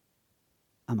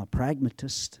 I'm a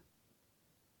pragmatist.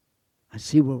 I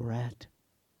see where we're at.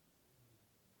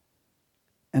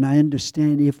 And I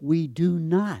understand if we do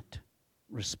not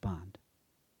respond,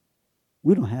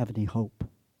 we don't have any hope.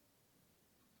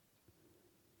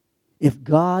 If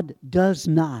God does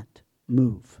not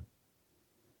move,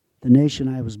 the nation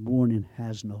I was born in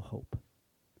has no hope.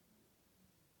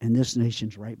 And this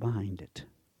nation's right behind it.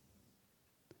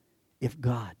 If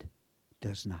God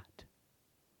does not.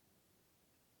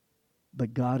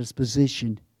 But God has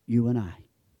positioned you and I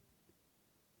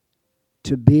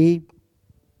to be,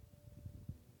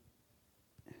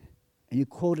 and you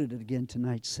quoted it again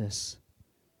tonight, sis,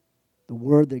 the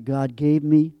word that God gave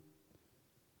me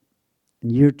in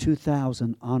year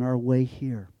 2000 on our way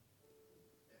here.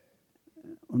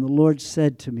 When the Lord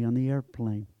said to me on the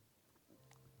airplane,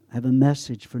 I have a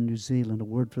message for New Zealand, a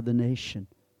word for the nation.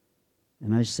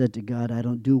 And I said to God, I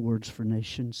don't do words for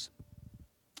nations.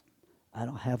 I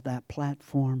don't have that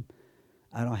platform.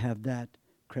 I don't have that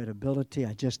credibility.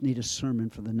 I just need a sermon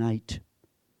for the night.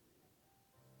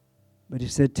 But he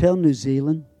said, tell New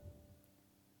Zealand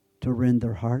to rend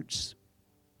their hearts.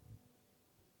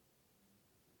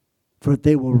 For if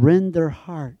they will rend their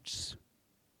hearts,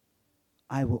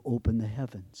 I will open the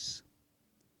heavens.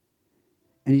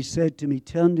 And he said to me,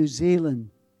 tell New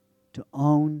Zealand to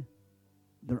own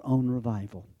their own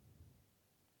revival.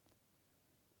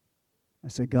 I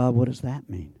said, God, what does that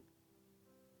mean?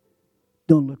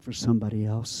 Don't look for somebody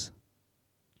else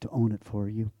to own it for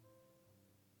you.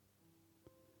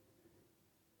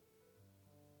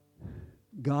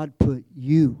 God put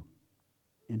you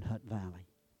in Hutt Valley.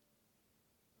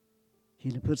 He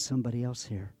didn't put somebody else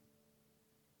here.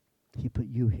 He put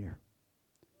you here.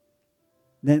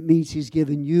 That means He's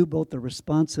given you both the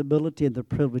responsibility and the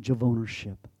privilege of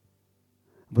ownership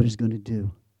of what He's going to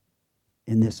do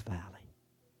in this valley.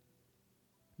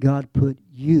 God put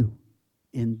you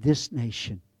in this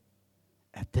nation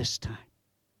at this time.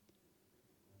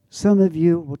 Some of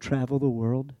you will travel the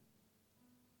world.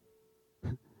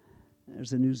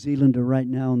 There's a New Zealander right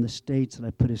now in the States, and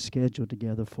I put his schedule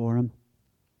together for him.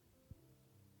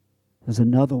 There's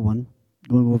another one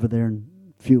going over there in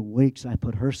a few weeks. I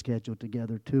put her schedule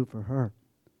together too for her.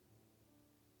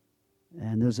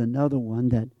 And there's another one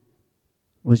that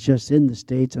was just in the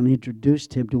States, and I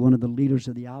introduced him to one of the leaders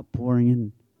of the outpouring,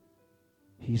 and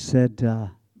he said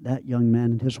that young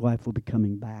man and his wife will be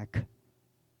coming back.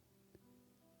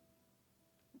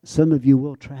 Some of you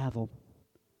will travel.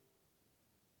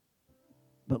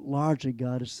 But largely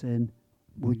God is saying,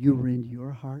 will you rend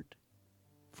your heart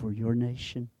for your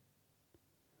nation?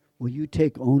 Will you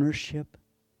take ownership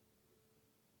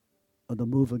of the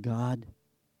move of God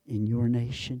in your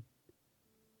nation?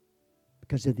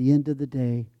 Because at the end of the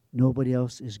day, nobody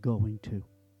else is going to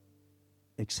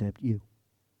except you.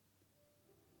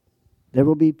 There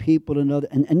will be people in other,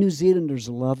 and New Zealanders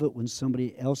love it when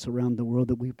somebody else around the world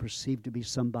that we perceive to be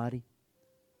somebody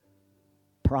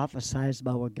prophesies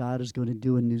about what God is going to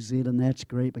do in New Zealand. That's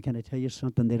great, but can I tell you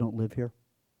something? They don't live here.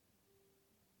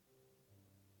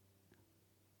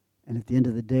 And at the end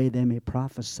of the day, they may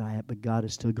prophesy it, but God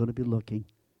is still going to be looking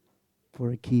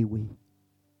for a Kiwi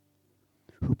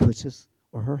who puts his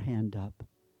or her hand up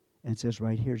and says,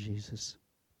 right here, Jesus.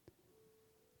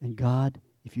 And God,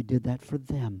 if you did that for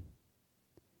them,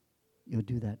 you'll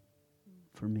do that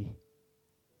for me.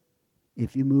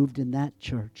 If you moved in that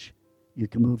church, you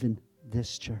can move in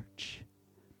this church.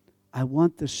 I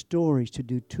want the stories to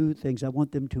do two things. I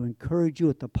want them to encourage you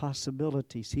at the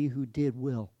possibilities. He who did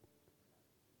will.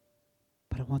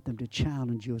 But I want them to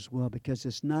challenge you as well, because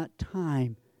it's not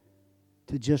time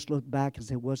to just look back and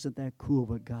say, wasn't that cool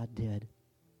what God did?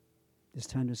 It's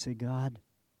time to say, God,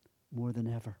 more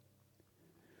than ever,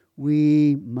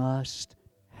 we must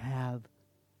have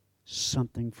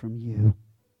something from you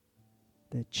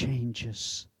that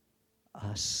changes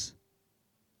us.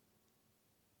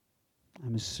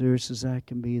 I'm as serious as I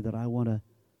can be that I want to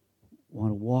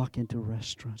walk into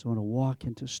restaurants. I want to walk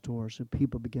into stores and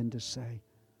people begin to say,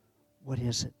 what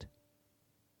is it?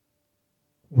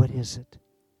 What is it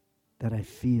that I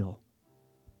feel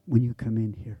when you come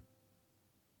in here?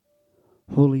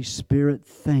 Holy Spirit,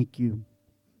 thank you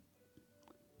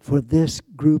for this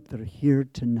group that are here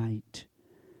tonight.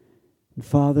 And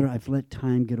Father, I've let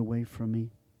time get away from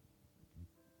me.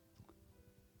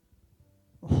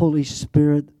 Holy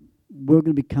Spirit, we're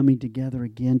going to be coming together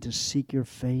again to seek your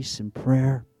face in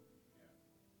prayer.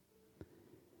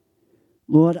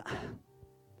 Lord,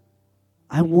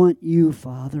 I want you,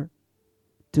 Father,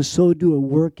 to so do a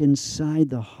work inside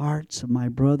the hearts of my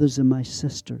brothers and my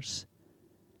sisters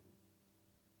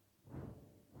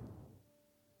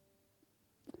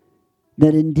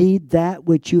that indeed that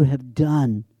which you have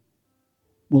done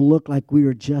will look like we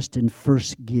are just in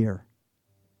first gear,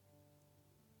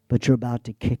 but you're about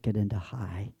to kick it into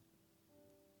high.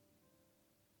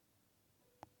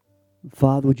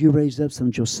 Father, would you raise up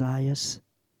some Josiahs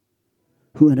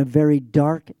who in a very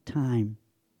dark time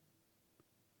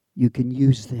you can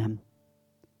use them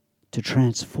to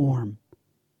transform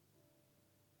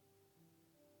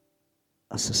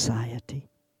a society.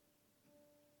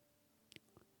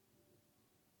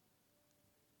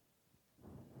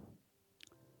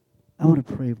 I want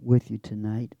to pray with you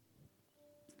tonight.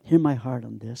 Hear my heart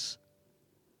on this.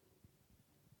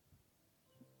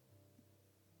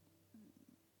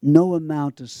 No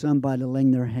amount of somebody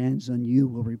laying their hands on you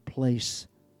will replace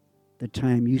the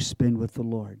time you spend with the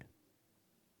Lord.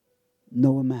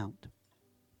 No amount.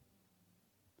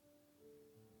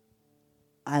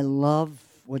 I love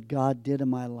what God did in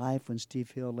my life when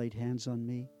Steve Hill laid hands on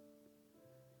me,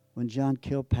 when John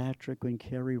Kilpatrick, when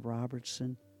Kerry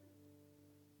Robertson.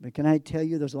 But can I tell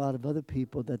you, there's a lot of other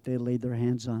people that they laid their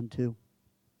hands on too.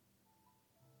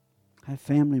 I have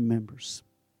family members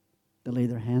that lay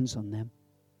their hands on them.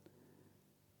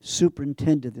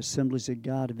 Superintendent of the Assemblies of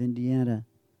God of Indiana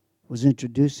was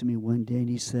introducing me one day, and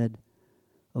he said,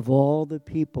 of all the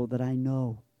people that I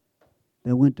know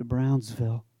that went to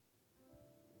Brownsville,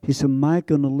 he said, Mike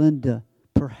and Linda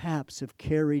perhaps have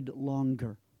carried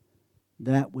longer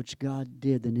that which God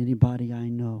did than anybody I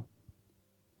know.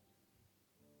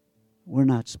 We're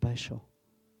not special.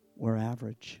 We're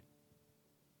average.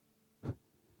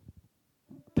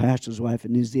 Pastor's wife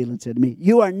in New Zealand said to me,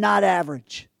 you are not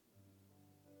average.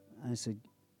 I said,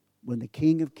 when the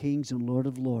King of Kings and Lord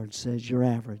of Lords says you're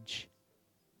average,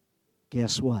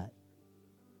 guess what?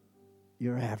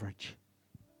 You're average.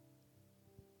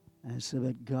 I said,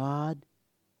 but God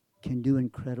can do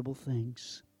incredible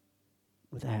things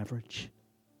with average.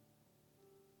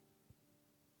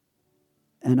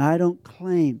 And I don't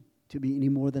claim to be any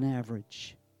more than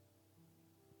average.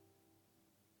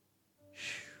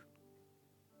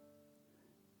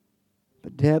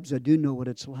 But Debs, I do know what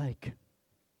it's like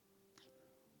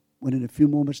when in a few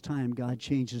moments' time God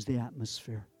changes the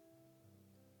atmosphere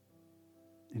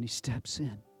and He steps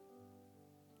in.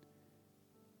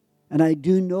 And I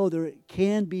do know there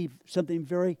can be something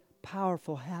very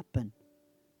powerful happen.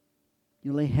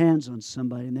 You lay hands on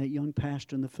somebody, and that young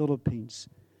pastor in the Philippines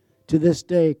to this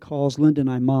day calls Linda and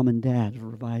I mom and dad of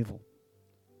revival.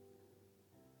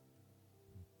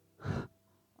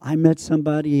 I met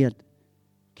somebody at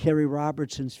Kerry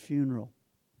Robertson's funeral.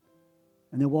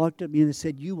 And they walked up to me and they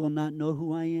said, you will not know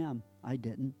who I am. I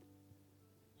didn't.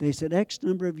 They said, X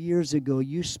number of years ago,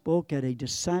 you spoke at a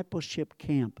discipleship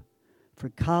camp for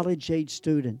college-age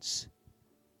students.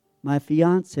 My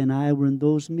fiance and I were in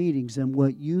those meetings, and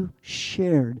what you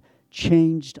shared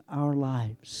changed our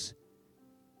lives.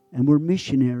 And we're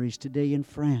missionaries today in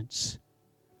France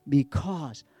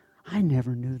because I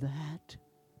never knew that.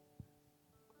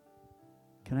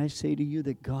 Can I say to you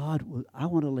that I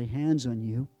want to lay hands on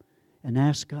you and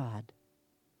ask God.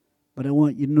 But I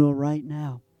want you to know right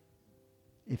now,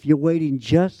 if you're waiting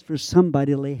just for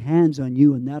somebody to lay hands on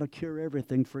you and that'll cure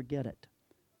everything, forget it.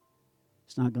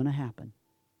 It's not going to happen.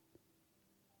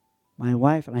 My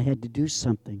wife and I had to do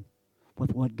something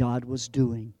with what God was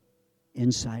doing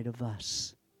inside of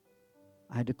us.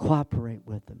 I had to cooperate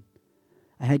with Him.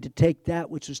 I had to take that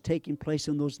which was taking place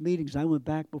in those meetings. I went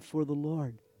back before the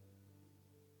Lord.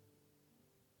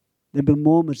 There have been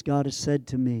moments God has said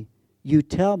to me, you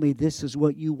tell me this is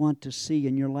what you want to see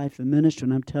in your life and ministry,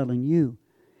 and I'm telling you,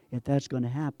 if that's going to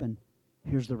happen,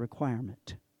 here's the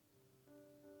requirement.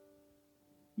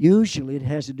 Usually it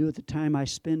has to do with the time I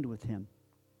spend with Him.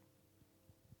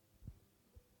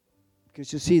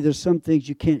 Because you see, there's some things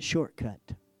you can't shortcut.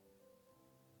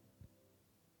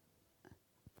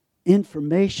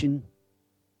 Information,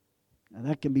 now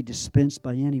that can be dispensed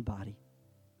by anybody.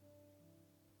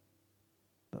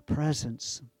 But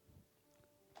presence,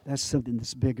 that's something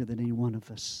that's bigger than any one of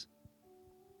us.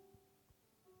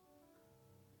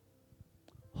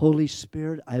 Holy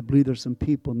Spirit, I believe there's some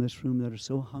people in this room that are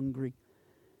so hungry,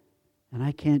 and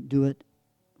I can't do it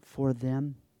for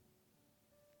them.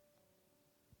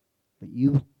 But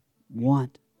you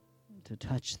want to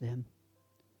touch them.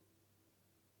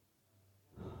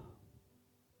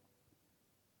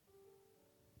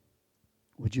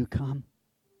 Would you come?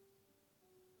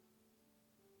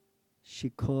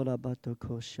 Shikora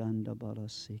batoko shanda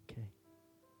barasike.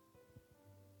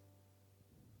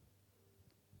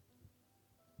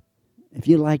 If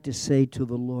you'd like to say to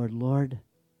the Lord, Lord,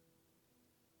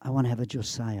 I want to have a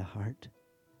Josiah heart.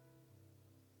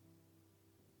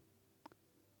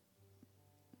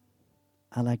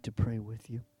 I'd like to pray with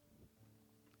you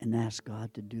and ask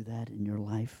God to do that in your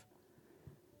life.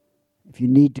 If you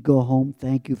need to go home,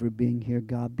 thank you for being here.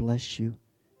 God bless you.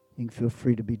 You can feel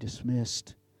free to be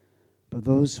dismissed. But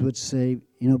those who would say,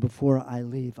 before I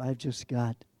leave, I've just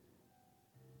got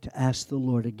to ask the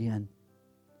Lord again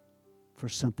for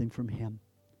something from Him.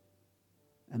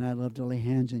 And I'd love to lay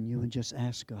hands on you and just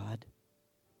ask God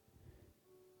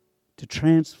to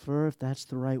transfer, if that's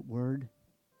the right word,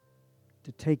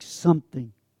 to take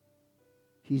something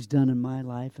He's done in my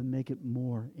life and make it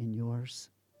more in yours.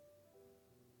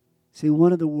 See,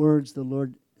 one of the words the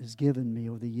Lord has given me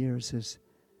over the years is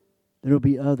there will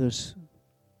be others.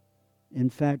 In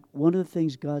fact, one of the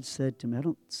things God said to me, I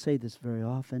don't say this very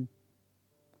often,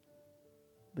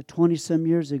 but 20-some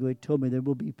years ago He told me there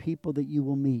will be people that you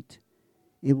will meet.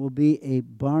 It will be a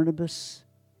Barnabas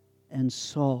and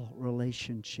Saul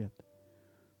relationship.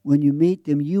 When you meet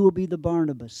them, you will be the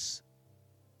Barnabas,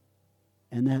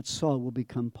 and that Saul will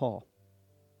become Paul.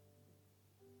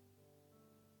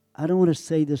 I don't want to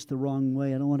say this the wrong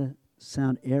way. I don't want to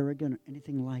sound arrogant or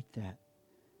anything like that.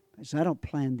 Because I don't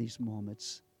plan these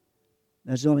moments.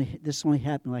 This only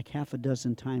happened like half a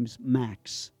dozen times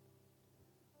max.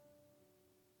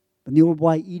 But the old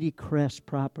Waikiki Crest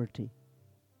property,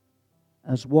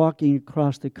 I was walking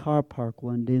across the car park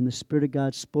one day, and the Spirit of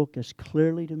God spoke as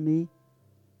clearly to me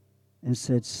and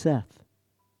said, Seth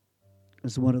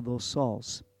is one of those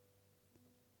Sauls.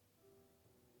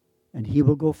 And he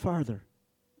will go farther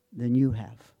than you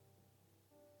have.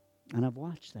 And I've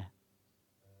watched that.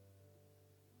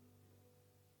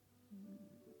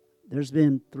 There's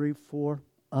been 3, 4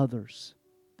 others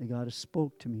that God has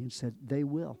spoke to me and said, they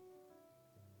will.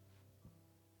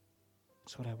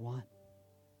 That's what I want.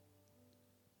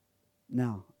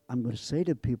 Now, I'm going to say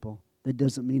to people, that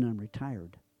doesn't mean I'm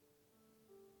retired.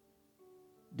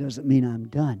 Doesn't mean I'm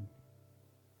done.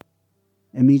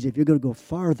 It means if you're going to go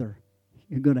farther,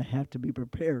 you're going to have to be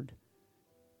prepared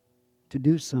to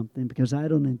do something, because I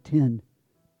don't intend.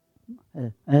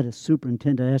 I had a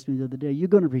superintendent ask me the other day, "You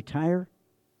going to retire?"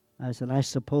 I said, "I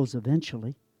suppose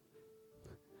eventually,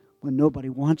 when nobody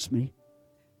wants me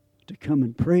to come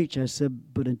and preach." I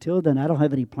said, "But until then, I don't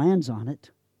have any plans on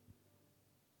it.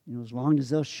 As long as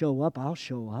they'll show up, I'll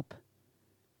show up.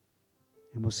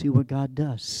 And we'll see what God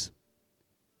does."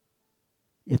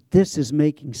 If this is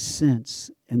making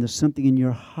sense and there's something in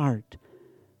your heart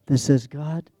that says,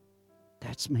 "God,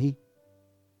 that's me,"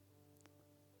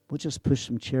 we'll just push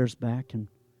some chairs back and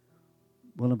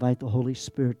we'll invite the Holy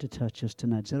Spirit to touch us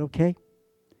tonight. Is that okay?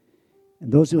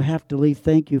 And those who have to leave,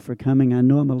 thank you for coming. I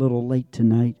know I'm a little late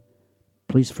tonight.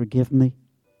 Please forgive me.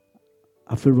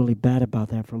 I feel really bad about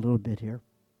that for a little bit here.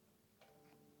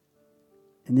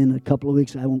 And then in a couple of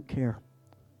weeks, I won't care.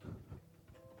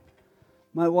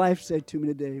 My wife said to me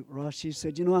today, Ross, she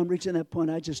said, I'm reaching that point,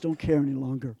 I just don't care any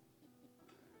longer.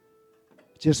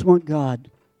 Just want God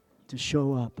to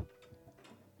show up.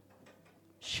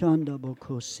 Shanda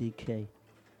Bokosike.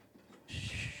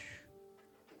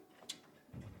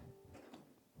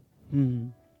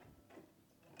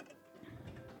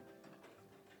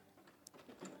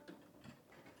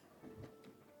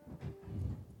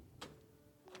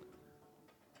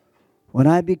 When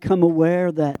I become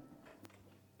aware that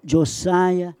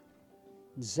Josiah,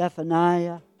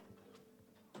 Zephaniah,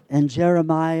 and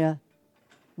Jeremiah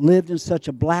lived in such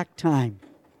a black time,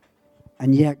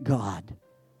 and yet God.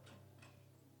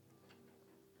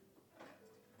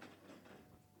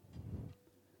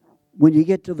 When you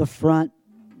get to the front,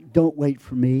 don't wait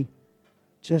for me.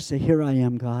 Just say, "Here I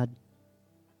am, God.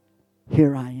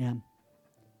 Here I am."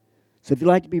 So if you'd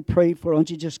like to be prayed for, why don't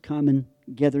you just come and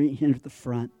gather here at the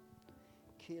front.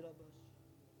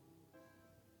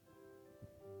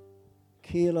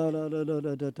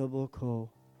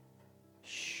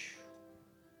 Shh.